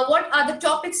what are the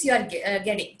topics you are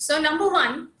getting. So number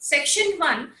 1, section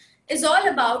 1 is all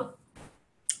about,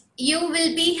 you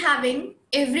will be having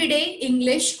everyday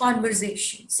English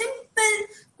conversation. Simple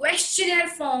questionnaire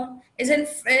form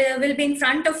will be in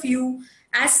front of you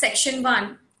as section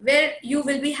 1, where you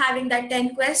will be having that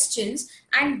 10 questions,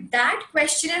 and that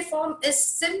questionnaire form is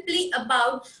simply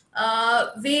about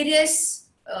various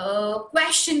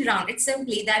question round. It's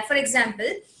simply that, for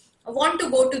example, I want to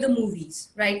go to the movies,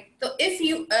 right? So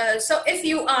if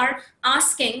you are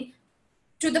asking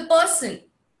to the person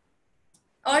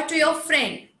or to your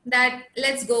friend that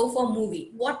let's go for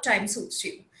movie, what time suits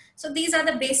you? So these are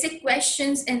the basic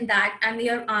questions in that, and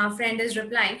your friend is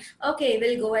replying, okay,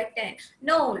 we'll go at 10.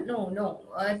 No.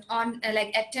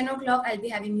 At 10 o'clock, I'll be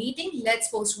having meeting. Let's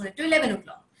postpone it to 11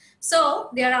 o'clock.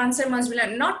 So their answer must be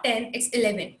not 10, it's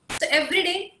 11. So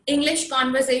everyday English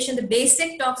conversation, the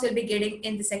basic talks you'll be getting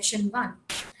in the section 1.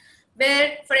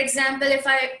 Where, for example, if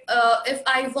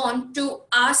I want to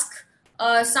ask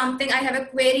something, I have a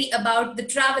query about the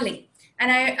traveling,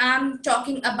 and I am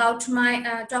talking about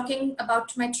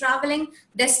my traveling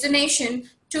destination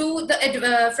to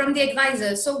the from the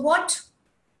advisor. So what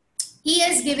he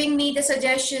is giving me the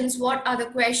suggestions, what are the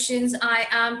questions I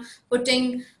am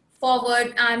putting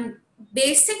forward, and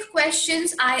basic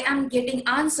questions I am getting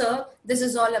answer. This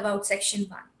is all about section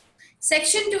 1.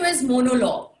 Section 2 is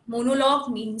monologue.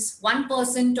 Monologue means one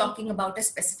person talking about a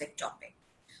specific topic.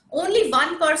 Only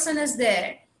one person is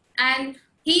there and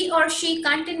he or she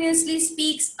continuously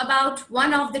speaks about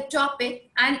one of the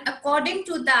topic, and according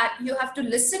to that you have to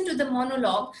listen to the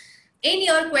monologue. In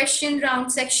your question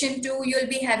round section 2 you'll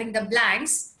be having the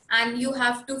blanks and you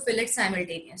have to fill it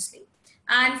simultaneously.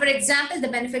 And for example, the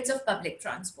benefits of public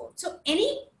transport. So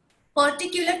any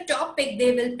particular topic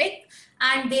they will pick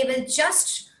and they will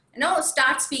just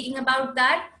start speaking about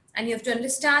that, and you have to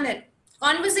understand it.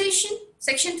 Conversation,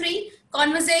 section 3,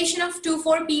 conversation of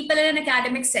 2-4 people in an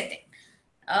academic setting.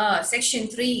 Section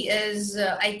 3 is,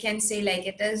 I can say, like,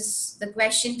 it is the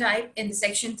question type in the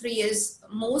section 3 is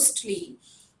mostly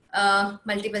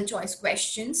multiple choice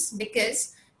questions,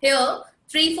 because here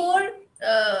 3-4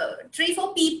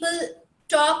 people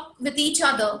talk with each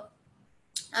other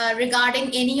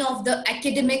regarding any of the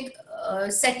academic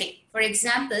setting. For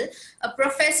example, a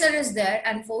professor is there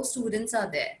and 4 students are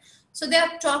there. So they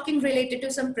are talking related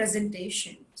to some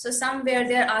presentation. So somewhere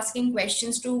they are asking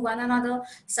questions to one another,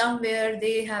 somewhere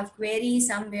they have queries,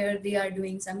 somewhere they are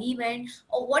doing some event,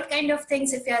 or what kind of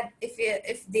things if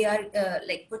they are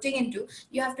like putting into,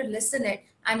 you have to listen it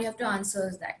and you have to answer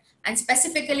that. And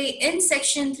specifically in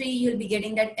section 3, you'll be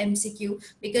getting that MCQ,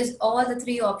 because all the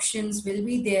 3 options will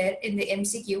be there in the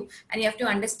MCQ, and you have to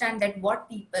understand that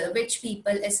which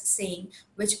people is saying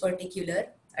which particular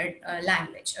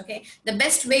language. Okay, the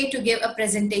best way to give a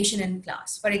presentation in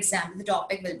class. For example, the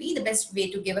topic will be the best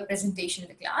way to give a presentation in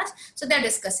the class. So they're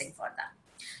discussing for that.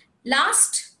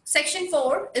 Last, section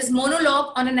 4 is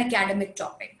monologue on an academic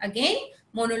topic. Again,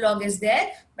 monologue is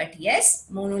there, but yes,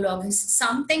 monologue is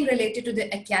something related to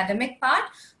the academic part,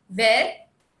 where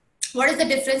what is the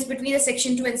difference between the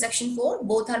section 2 and section 4?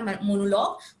 Both are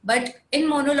monologue, but in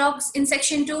monologues in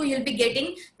section 2, you'll be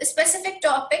getting the specific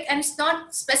topic and it's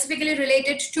not specifically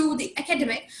related to the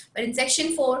academic, but in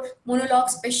section 4, monologue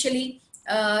specially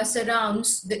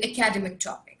surrounds the academic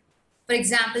topic. For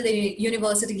example, the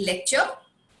university lecture,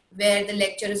 where the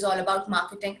lecture is all about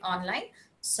marketing online.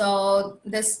 So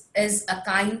this is a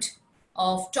kind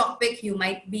of topic you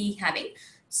might be having.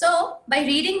 So by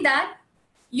reading that,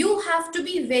 you have to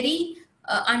be very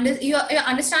your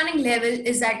understanding level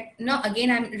is that,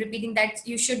 again I'm repeating that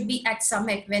you should be at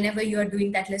summit whenever you are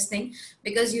doing that listening,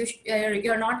 because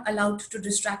you're not allowed to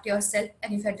distract yourself,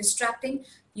 and if you're distracting,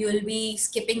 you will be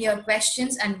skipping your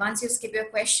questions, and once you skip your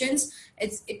questions,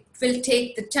 it will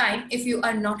take the time if you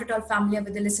are not at all familiar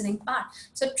with the listening part.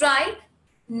 So try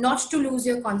not to lose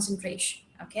your concentration.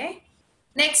 Okay,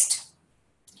 next,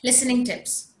 listening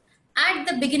tips. At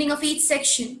the beginning of each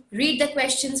section, read the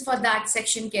questions for that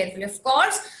section carefully. Of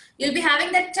course, you'll be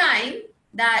having that time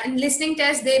that in listening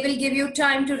test, they will give you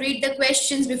time to read the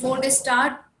questions before they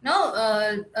start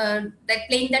that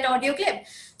playing that audio clip.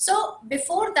 So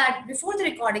before the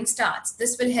recording starts,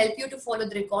 this will help you to follow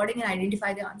the recording and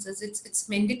identify the answers. It's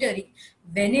mandatory.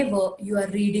 Whenever you are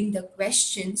reading the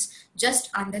questions, just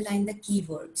underline the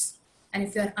keywords. And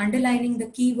if you are underlining the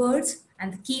keywords,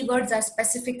 and the keywords are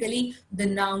specifically the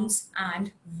nouns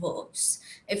and verbs.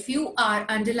 If you are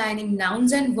underlining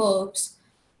nouns and verbs,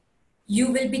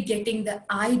 you will be getting the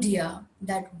idea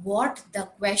that what the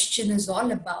question is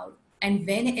all about. And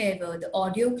whenever the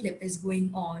audio clip is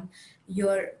going on,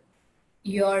 your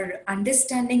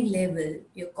understanding level,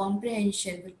 your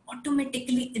comprehension will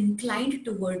automatically incline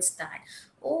towards that.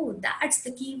 Oh, that's the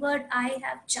keyword I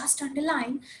have just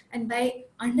underlined. And by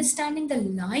understanding the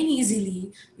line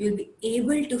easily, you'll be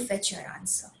able to fetch your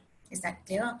answer. Is that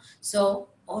clear? So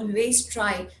always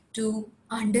try to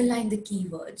underline the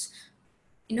keywords.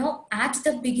 At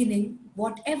the beginning,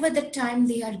 whatever the time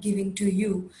they are giving to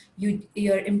you,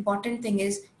 your important thing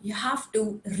is you have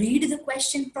to read the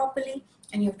question properly,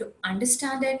 and you have to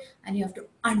understand it, and you have to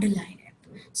underline it,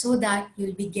 so that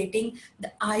you'll be getting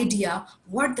the idea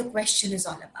what the question is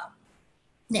all about.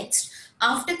 Next,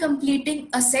 after completing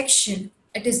a section,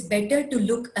 it is better to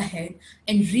look ahead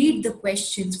and read the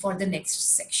questions for the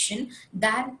next section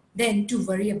than to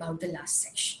worry about the last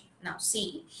section. Now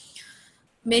see,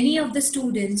 many of the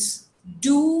students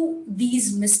do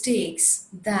these mistakes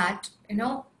that,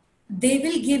 they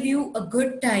will give you a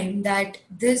good time that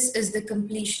this is the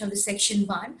completion of the section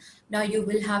 1. Now you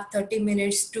will have 30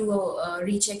 minutes to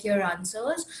recheck your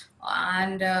answers,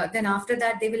 and then after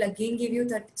that they will again give you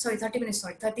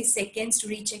 30 seconds to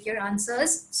recheck your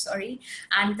answers,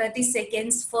 and 30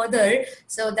 seconds further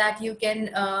so that you can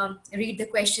read the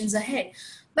questions ahead.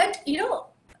 But you know,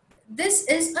 this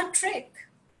is a trick.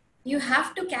 You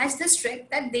have to catch this trick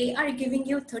that they are giving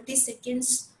you 30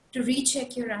 seconds to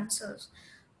recheck your answers.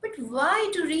 But why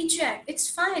to recheck? It's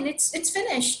fine, it's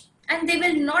finished. And they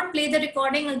will not play the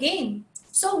recording again.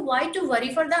 So why to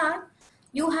worry for that?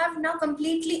 You have now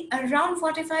completely around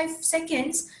 45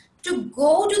 seconds to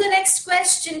go to the next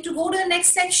question, to go to the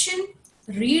next section,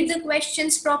 read the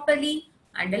questions properly,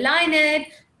 underline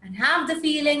it, and have the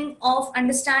feeling of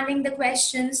understanding the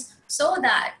questions, so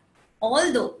that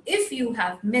although if you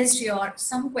have missed your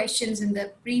some questions in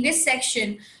the previous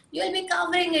section, you'll be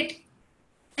covering it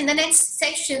in the next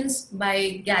sections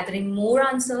by gathering more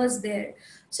answers there.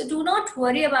 So do not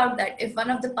worry about that. If one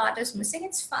of the part is missing,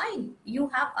 it's fine. You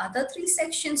have other 3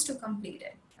 sections to complete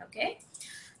it. Okay.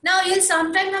 Now you'll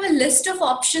sometimes have a list of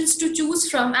options to choose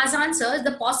from as answers.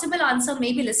 The possible answer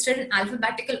may be listed in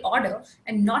alphabetical order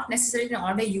and not necessarily in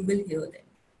order you will hear them.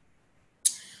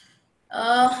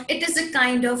 It is a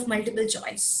kind of multiple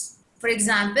choice. For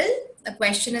example, a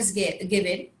question is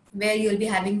given where you'll be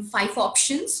having 5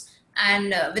 options,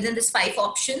 and within this 5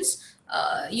 options,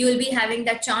 you will be having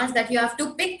that chance that you have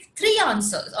to pick 3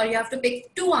 answers or you have to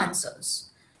pick 2 answers.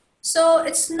 So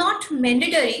it's not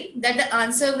mandatory that the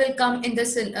answer will come in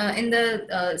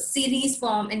the series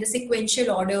form, in the sequential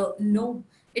order. No,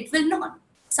 it will not.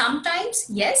 Sometimes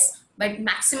yes, but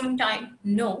maximum time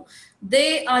no.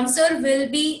 The answer will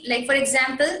be like, for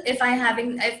example, if I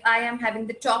am having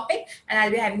the topic and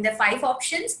I'll be having the 5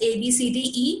 options A, B, C, D,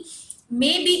 E.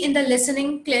 Maybe in the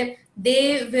listening clip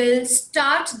they will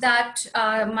start that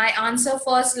my answer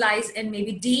first lies in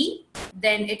maybe D,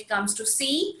 then it comes to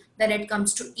C, then it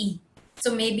comes to E.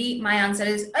 So maybe my answer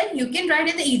is, you can write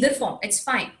in the either form, it's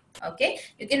fine. Okay,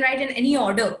 you can write in any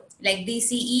order like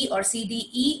DCE or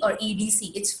CDE or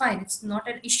EDC, it's fine, it's not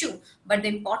an issue. But the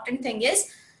important thing is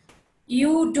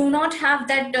you do not have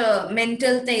that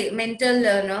mental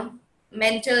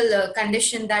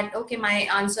condition that okay, my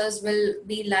answers will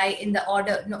be lie in the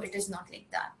order. No, it is not like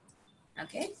that.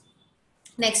 Okay.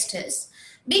 Next is,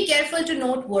 be careful to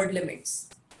note word limits.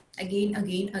 Again,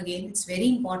 it's very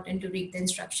important to read the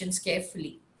instructions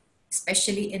carefully,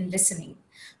 especially in listening.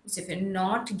 So if you're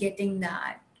not getting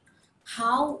that,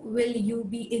 how will you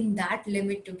be in that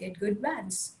limit to get good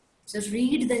bands? So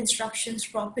read the instructions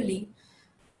properly.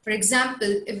 For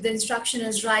example, if the instruction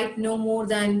is write no more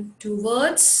than 2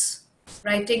 words,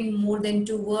 writing more than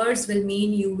 2 words will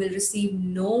mean you will receive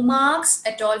no marks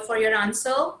at all for your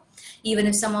answer, even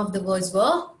if some of the words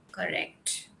were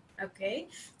correct. Okay,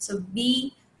 so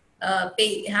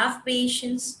have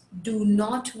patience. Do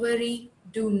not worry.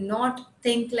 Do not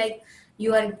think like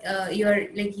you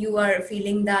are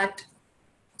feeling that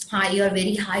you are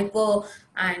very hyper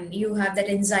and you have that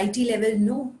anxiety level.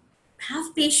 No,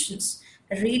 have patience.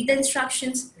 Read the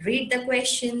instructions, read the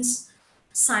questions,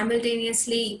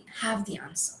 simultaneously have the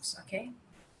answers. Okay.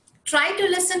 Try to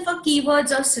listen for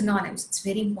keywords or synonyms. It's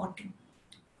very important.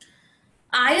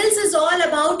 IELTS is all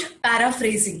about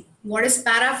paraphrasing. What is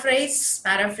paraphrase?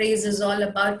 Paraphrase is all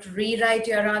about rewrite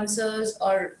your answers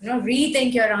or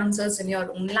rethink your answers in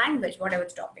your own language, whatever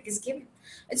the topic is given.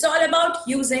 It's all about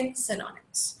using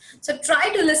synonyms. So try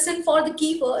to listen for the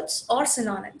keywords or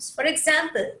synonyms. For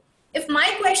example, if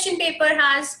my question paper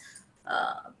has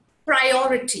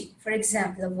priority, for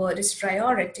example, the word is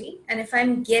priority, and if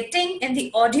I'm getting in the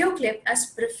audio clip as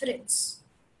preference,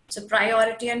 so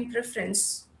priority and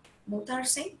preference both are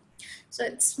same. So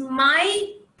it's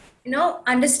my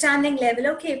understanding level.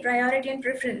 Okay, priority and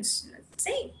preference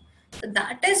same. So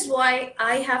that is why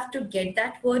I have to get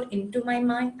that word into my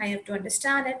mind. I have to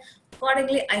understand it.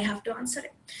 Accordingly, I have to answer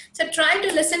it. So try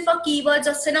to listen for keywords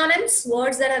or synonyms,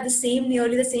 words that are the same,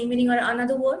 nearly the same meaning or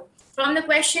another word from the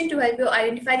question to help you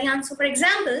identify the answer. For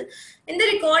example, in the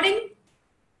recording,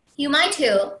 you might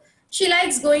hear, she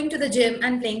likes going to the gym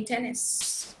and playing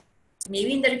tennis.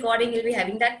 Maybe in the recording, you'll be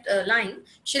having that line,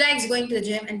 she likes going to the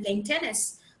gym and playing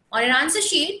tennis. On your answer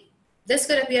sheet, this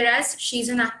could appear as, she's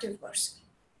an active person.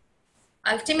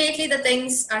 Ultimately, the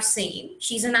things are same.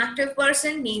 She's an active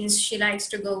person means she likes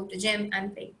to go to gym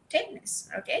and play tennis.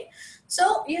 Okay.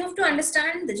 So you have to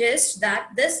understand the gist that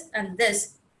this and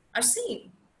this are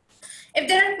same. If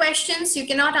there are questions you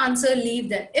cannot answer, leave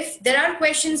them. If there are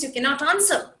questions you cannot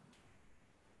answer,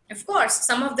 of course,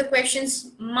 some of the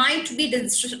questions might be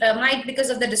because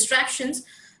of the distractions,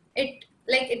 it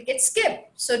gets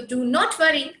skipped. So do not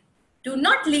worry, do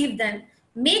not leave them,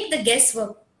 make the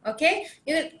guesswork. Okay.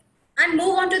 And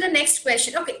move on to the next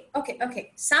question.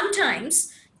 Okay.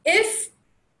 Sometimes if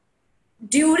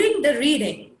during the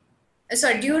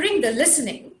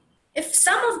listening, if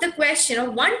some of the question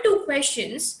or 1-2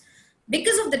 questions,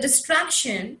 because of the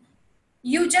distraction,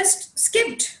 you just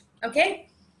skipped, okay?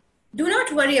 Do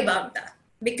not worry about that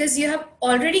because you have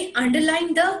already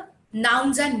underlined the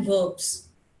nouns and verbs.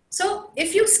 So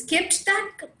if you skipped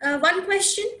that one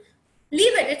question,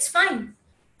 leave it, it's fine.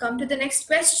 Come to the next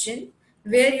question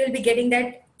where you'll be getting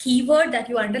that keyword that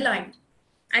you underlined.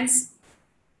 And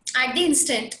at the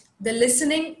instant, the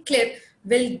listening clip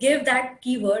will give that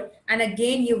keyword, and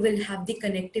again you will have the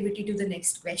connectivity to the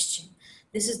next question.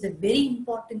 This is the very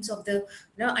importance of the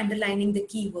underlining the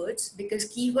keywords,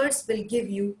 because keywords will give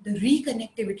you the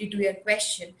reconnectivity to your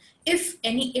question. If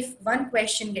one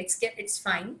question gets skipped, it's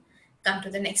fine. Come to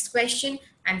the next question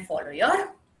and follow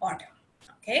your order.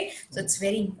 Okay, so it's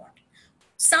very important.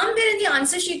 Somewhere in the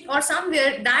answer sheet or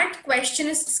somewhere that question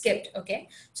is skipped. Okay,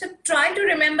 so try to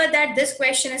remember that this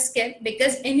question is skipped,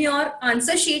 because in your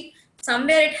answer sheet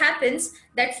somewhere it happens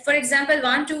that, for example,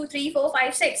 1 2 3 4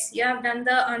 5 6 you have done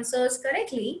the answers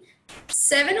correctly,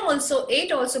 7 also,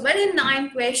 8 also, but in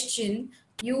 9 question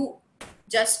you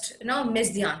just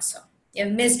missed the answer, you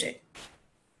have missed it.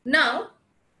 Now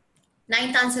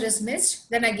ninth answer is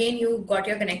missed, then again you got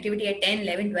your connectivity at 10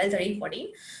 11 12 13 14,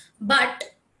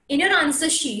 but in your answer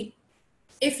sheet,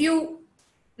 if you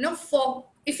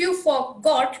if you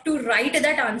forgot to write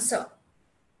that answer,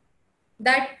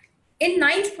 that in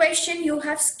ninth question you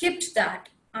have skipped that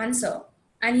answer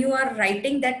and you are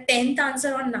writing that 10th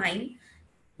answer on 9,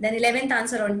 then 11th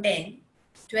answer on 10,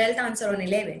 12th answer on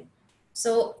 11.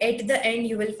 So at the end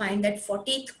you will find that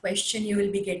 40th question you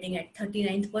will be getting at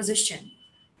 39th position.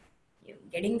 You're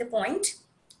getting the point?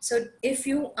 So if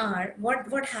you are,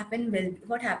 what happen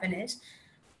is,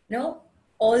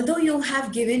 although you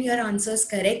have given your answers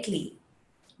correctly,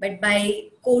 but by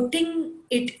quoting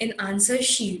it in answer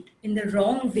sheet in the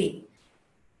wrong way,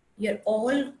 your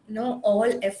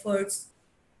all efforts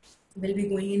will be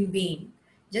going in vain,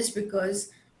 just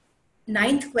because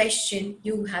ninth question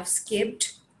you have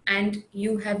skipped and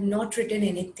you have not written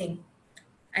anything.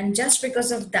 And just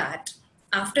because of that,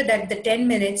 after that, the 10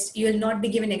 minutes, you will not be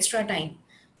given extra time.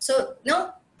 So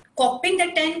now copying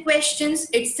the 10 questions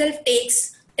itself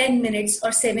takes 10 minutes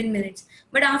or 7 minutes.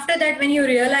 But after that, when you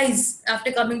realize,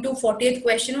 after coming to 40th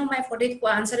question, oh, my 40th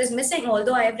answer is missing,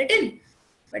 although I have written.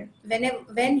 But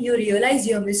when you realize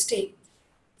your mistake,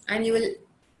 and you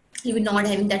will not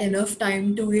having that enough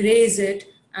time to erase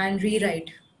it and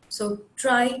rewrite. So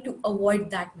try to avoid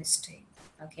that mistake,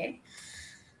 okay?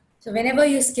 So whenever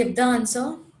you skip the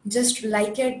answer, just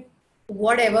like it,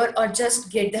 whatever, or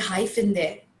just get the hyphen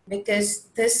there, because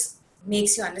this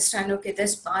makes you understand, okay,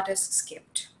 this part is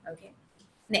skipped, okay?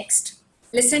 Next,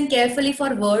 listen carefully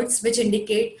for words which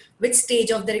indicate which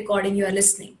stage of the recording you are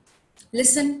listening.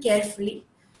 Listen carefully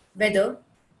whether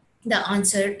the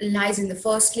answer lies in the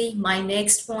firstly, my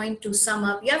next point, to sum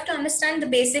up. You have to understand the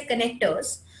basic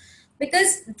connectors,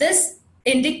 because this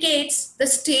indicates the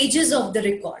stages of the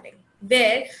recording,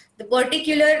 where the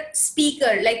particular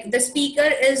speaker, like the speaker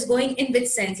is going in which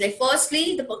sense. Like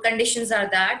firstly, the conditions are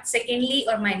that, secondly,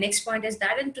 or my next point is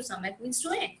that, and to sum up means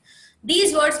to end.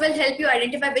 These words will help you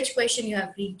identify which question you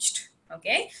have reached.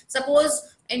 Okay,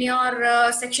 suppose in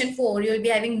your section 4 you will be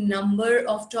having number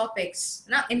of topics.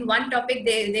 Now in one topic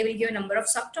they will give a number of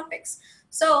subtopics.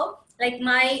 So like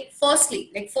my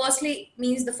firstly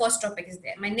means the first topic is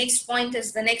there, my next point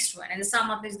is the next one, and the sum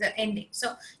up is the ending.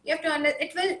 So you have to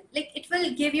it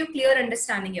will give you clear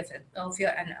understanding of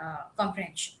your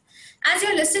comprehension. As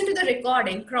you listen to the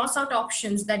recording, cross out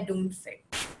options that don't fit.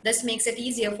 This makes it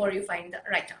easier for you to find the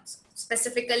right answer.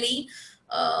 Specifically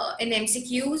in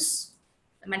MCQs,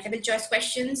 multiple choice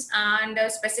questions, and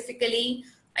specifically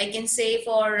I can say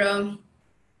for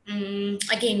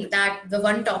again that the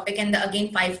one topic, and the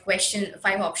again five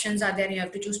options are there, you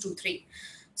have to choose 2 3.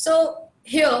 So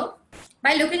here,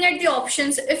 by looking at the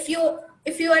options, if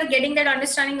you are getting that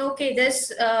understanding, okay,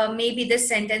 this maybe this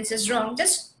sentence is wrong,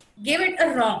 just give it a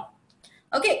wrong.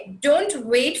 Okay, don't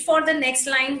wait for the next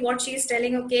line what she is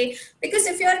telling, okay, because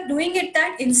if you are doing it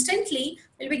that instantly,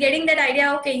 you'll be getting that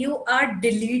idea, okay, you are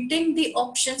deleting the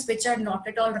options which are not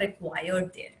at all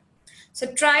required there. So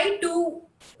try to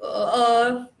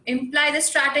imply the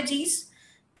strategies,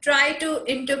 try to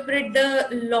interpret the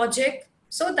logic,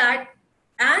 so that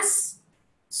as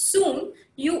soon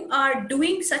you are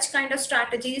doing such kind of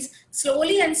strategies,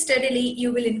 slowly and steadily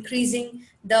you will increasing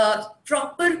the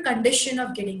proper condition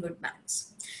of getting good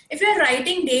marks. If you are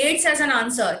writing dates as an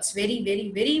answer, it's very,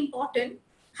 very, very important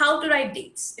how to write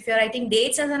dates. If you're writing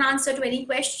dates as an answer to any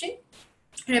question,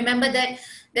 remember that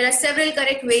there are several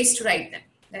correct ways to write them.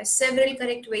 There are several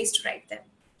correct ways to write them.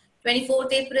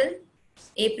 24th April,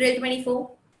 April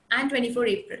 24, and 24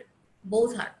 April.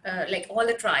 Both are, like all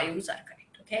the trios are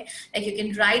correct, okay? Like you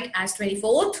can write as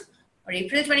 24th, or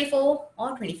April 24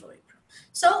 or 24 April.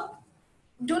 So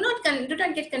do not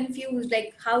get confused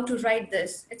like how to write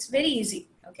this. It's very easy.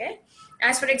 Okay.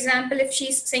 As for example, if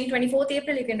she's saying 24th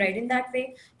April, you can write in that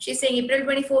way. She's saying April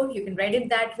 24, you can write it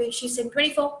that way. She's saying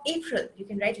 24 April, you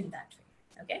can write in that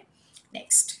way. Okay.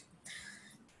 Next.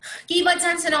 Keywords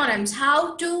and synonyms.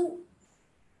 How to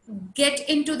get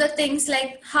into the things,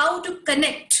 like how to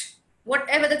connect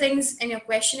whatever the things in your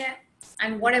questionnaire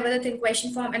and whatever the thing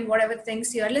question form and whatever the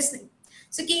things you are listening.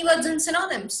 So keywords and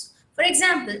synonyms. For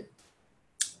example,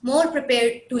 more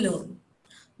prepared to learn.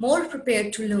 More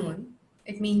prepared to learn,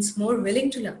 it means more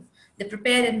willing to learn. The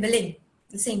prepared and willing,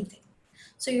 the same thing.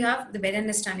 So you have the better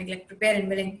understanding, like prepared and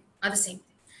willing are the same thing.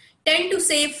 Tend to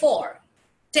save for.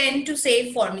 Tend to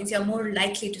save for means you're more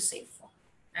likely to save for.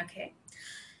 Okay.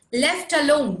 Left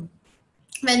alone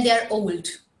when they are old.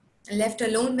 Left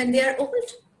alone when they are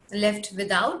old. Left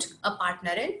without a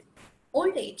partner in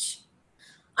old age.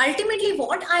 Ultimately,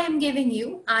 what I am giving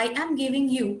you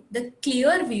the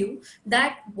clear view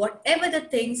that whatever the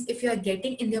things, if you are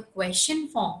getting in your question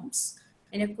forms,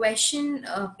 in a question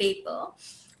paper,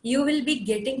 you will be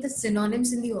getting the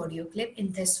synonyms in the audio clip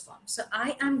in this form. So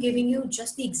I am giving you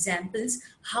just the examples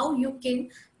how you can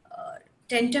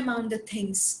tantamount the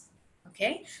things.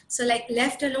 Okay. So like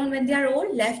left alone when they are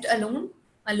old, left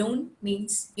alone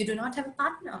means you do not have a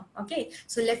partner. Okay.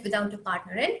 So left without a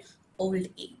partner in old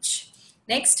age.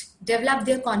 Next, develop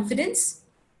their confidence.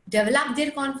 Develop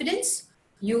their confidence.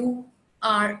 You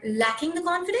are lacking the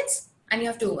confidence and you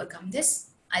have to overcome this.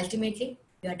 Ultimately,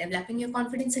 you are developing your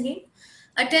confidence again.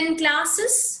 Attend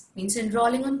classes means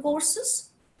enrolling on courses.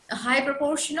 A high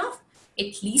proportion of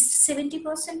at least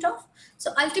 70% off.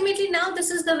 So ultimately now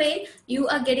this is the way you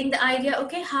are getting the idea,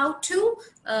 okay, how to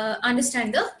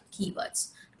understand the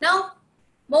keywords. Now,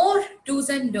 more do's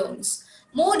and don'ts.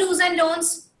 More do's and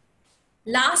don'ts.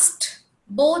 Last,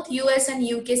 both US and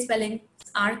UK spellings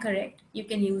are correct. You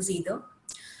can use either.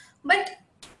 But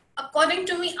according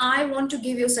to me, I want to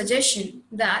give you a suggestion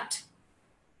that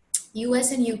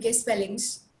US and UK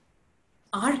spellings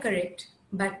are correct,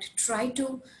 but try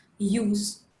to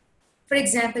use, for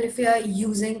example, if you are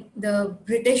using the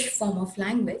British form of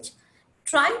language,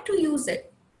 try to use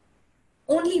it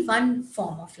only one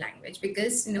form of language,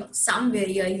 because somewhere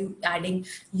you are adding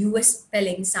US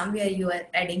spellings, somewhere you are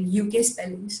adding UK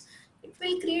spellings. It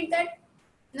will create that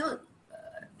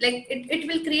like it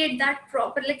will create that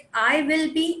proper, like I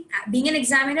will be being an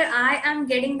examiner, I am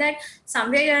getting that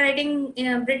somewhere you're writing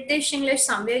British English,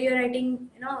 somewhere you're writing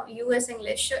US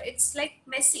English. So it's like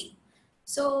messy.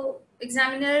 So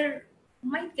examiner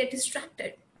might get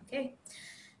distracted. Okay.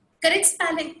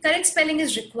 Correct spelling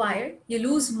is required. You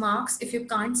lose marks if you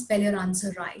can't spell your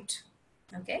answer right.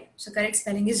 Okay, so correct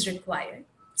spelling is required.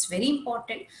 It's very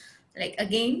important. Like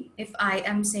again, if I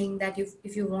am saying that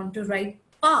if you want to write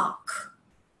park,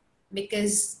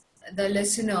 because the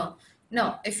listener,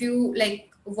 no, if you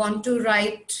like want to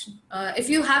write, if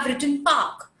you have written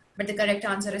park, but the correct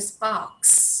answer is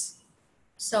parks.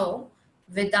 So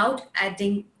without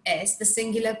adding S, the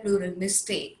singular plural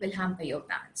mistake will hamper your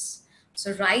plans.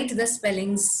 So write the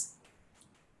spellings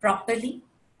properly,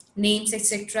 names,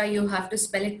 etc. You have to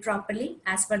spell it properly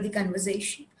as per the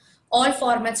conversation. All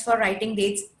formats for writing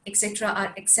dates, etc.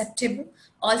 are acceptable.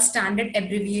 All standard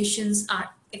abbreviations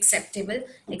are acceptable.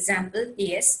 Example,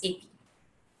 ASAP.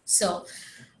 So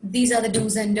these are the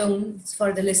do's and don'ts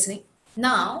for the listening.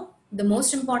 Now, the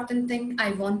most important thing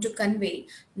I want to convey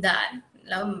that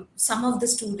some of the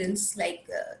students, like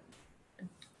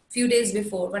few days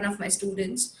before, one of my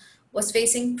students was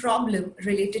facing problem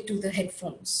related to the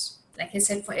headphones. Like his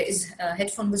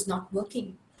headphone was not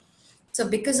working. So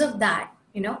because of that,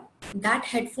 that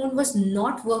headphone was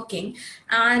not working,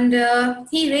 and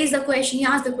he raised the question. He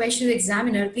asked the question to the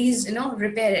examiner, please,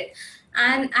 repair it.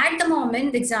 And at the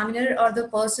moment, the examiner or the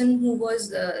person who was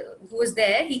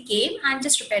there, he came and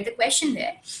just repaired the question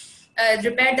there,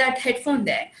 repaired that headphone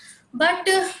there. But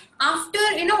after,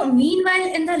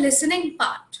 meanwhile, in the listening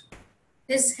part,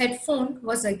 his headphone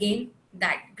was again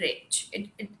that great.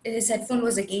 His headphone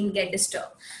was again get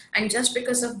disturbed. And just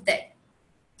because of that,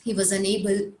 he was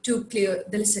unable to clear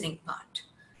the listening part.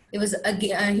 He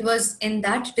was in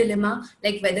that dilemma,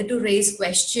 like whether to raise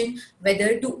question,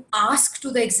 whether to ask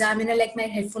to the examiner, like my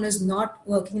headphone is not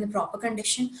working in the proper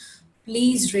condition.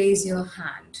 Please raise your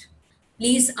hand.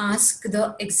 Please ask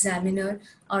the examiner,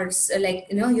 or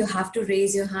you have to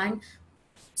raise your hand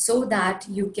so that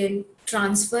you can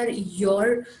transfer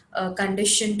your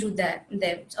condition to them,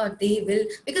 or they will,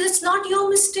 because it's not your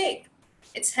mistake.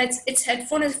 It's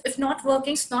headphone, if not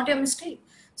working, it's not your mistake.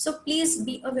 So please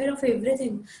be aware of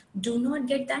everything. Do not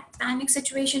get that panic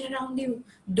situation around you.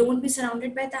 Don't be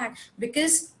surrounded by that,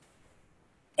 because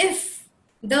if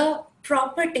the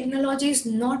proper technology is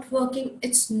not working,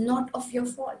 it's not of your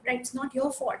fault, right? It's not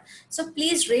your fault. So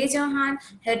please raise your hand.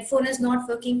 Headphone is not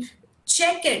working,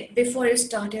 check it before you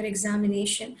start your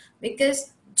examination,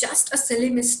 because just a silly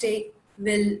mistake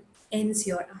will ends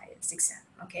your IELTS exam.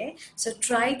 Okay, so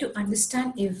try to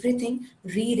understand everything,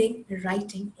 reading,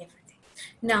 writing, everything.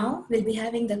 Now we'll be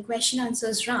having the question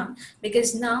answers round,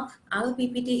 because now our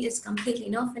PPT is completely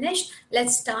now finished.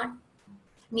 Let's start.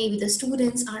 Maybe the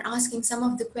students are asking some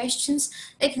of the questions,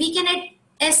 like we can add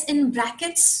S in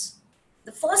brackets.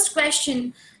 The first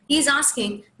question he's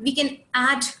asking, we can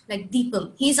add, like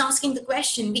Deepam, he's asking the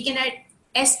question, we can add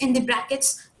S in the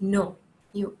brackets. No,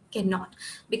 you cannot,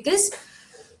 because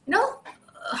you know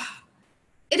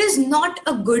it is not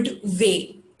a good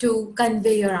way to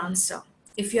convey your answer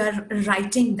if you are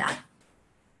writing that.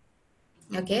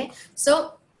 Okay,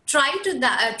 so try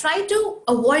to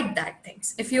avoid that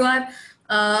things. If you are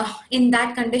in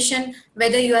that condition,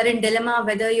 whether you are in dilemma,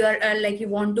 whether you are like you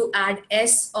want to add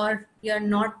S or you're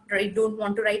not, right, don't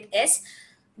want to write S,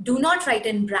 do not write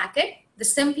in bracket. The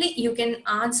simply you can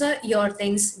answer your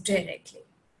things directly.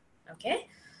 Okay,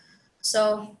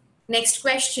 so next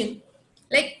question,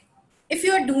 like if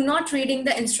you are do not reading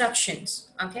the instructions,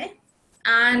 okay,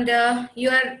 and you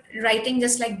are writing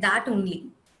just like that only,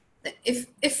 if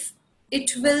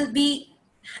it will be,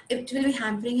 it will be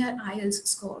hampering your IELTS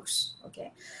scores.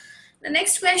 Okay, the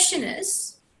next question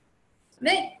is,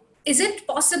 wait, is it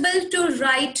possible to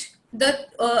write the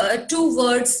two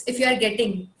words if you are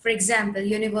getting, for example,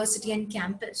 university and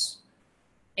campus?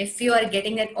 If you are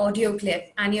getting that audio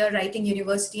clip and you're writing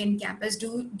university and campus,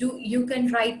 do you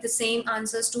can write the same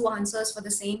answers, two answers for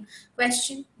the same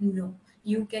question? No,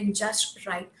 you can just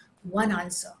write one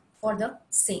answer for the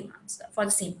same answer for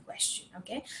the same question.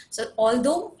 Okay, so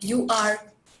although you are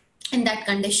in that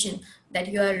condition that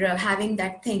you are having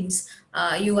that things,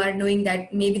 you are knowing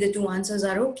that maybe the two answers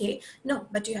are okay, no,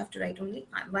 but you have to write only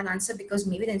one answer, because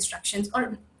maybe the instructions,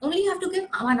 or only you have to give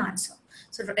one answer.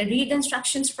 So read the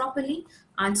instructions properly,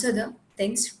 answer the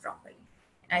things properly.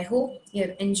 I hope you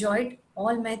have enjoyed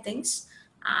all my things,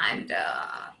 and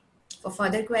for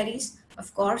further queries,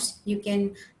 of course, you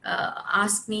can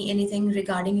ask me anything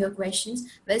regarding your questions.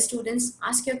 Well, students,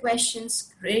 ask your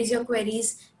questions, raise your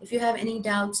queries. If you have any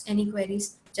doubts, any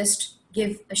queries, just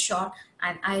give a shot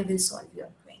and I will solve your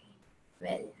query.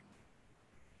 Well,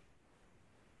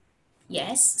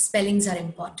 yes, spellings are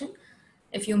important.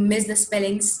 If you miss the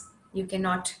spellings, you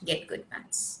cannot get good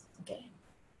marks. Okay.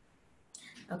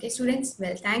 Okay, students.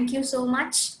 Well, thank you so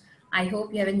much. I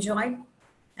hope you have enjoyed.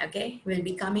 Okay, we'll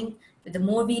be coming with the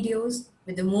more videos,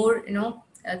 with the more,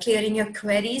 clearing your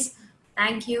queries.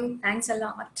 Thank you. Thanks a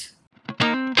lot.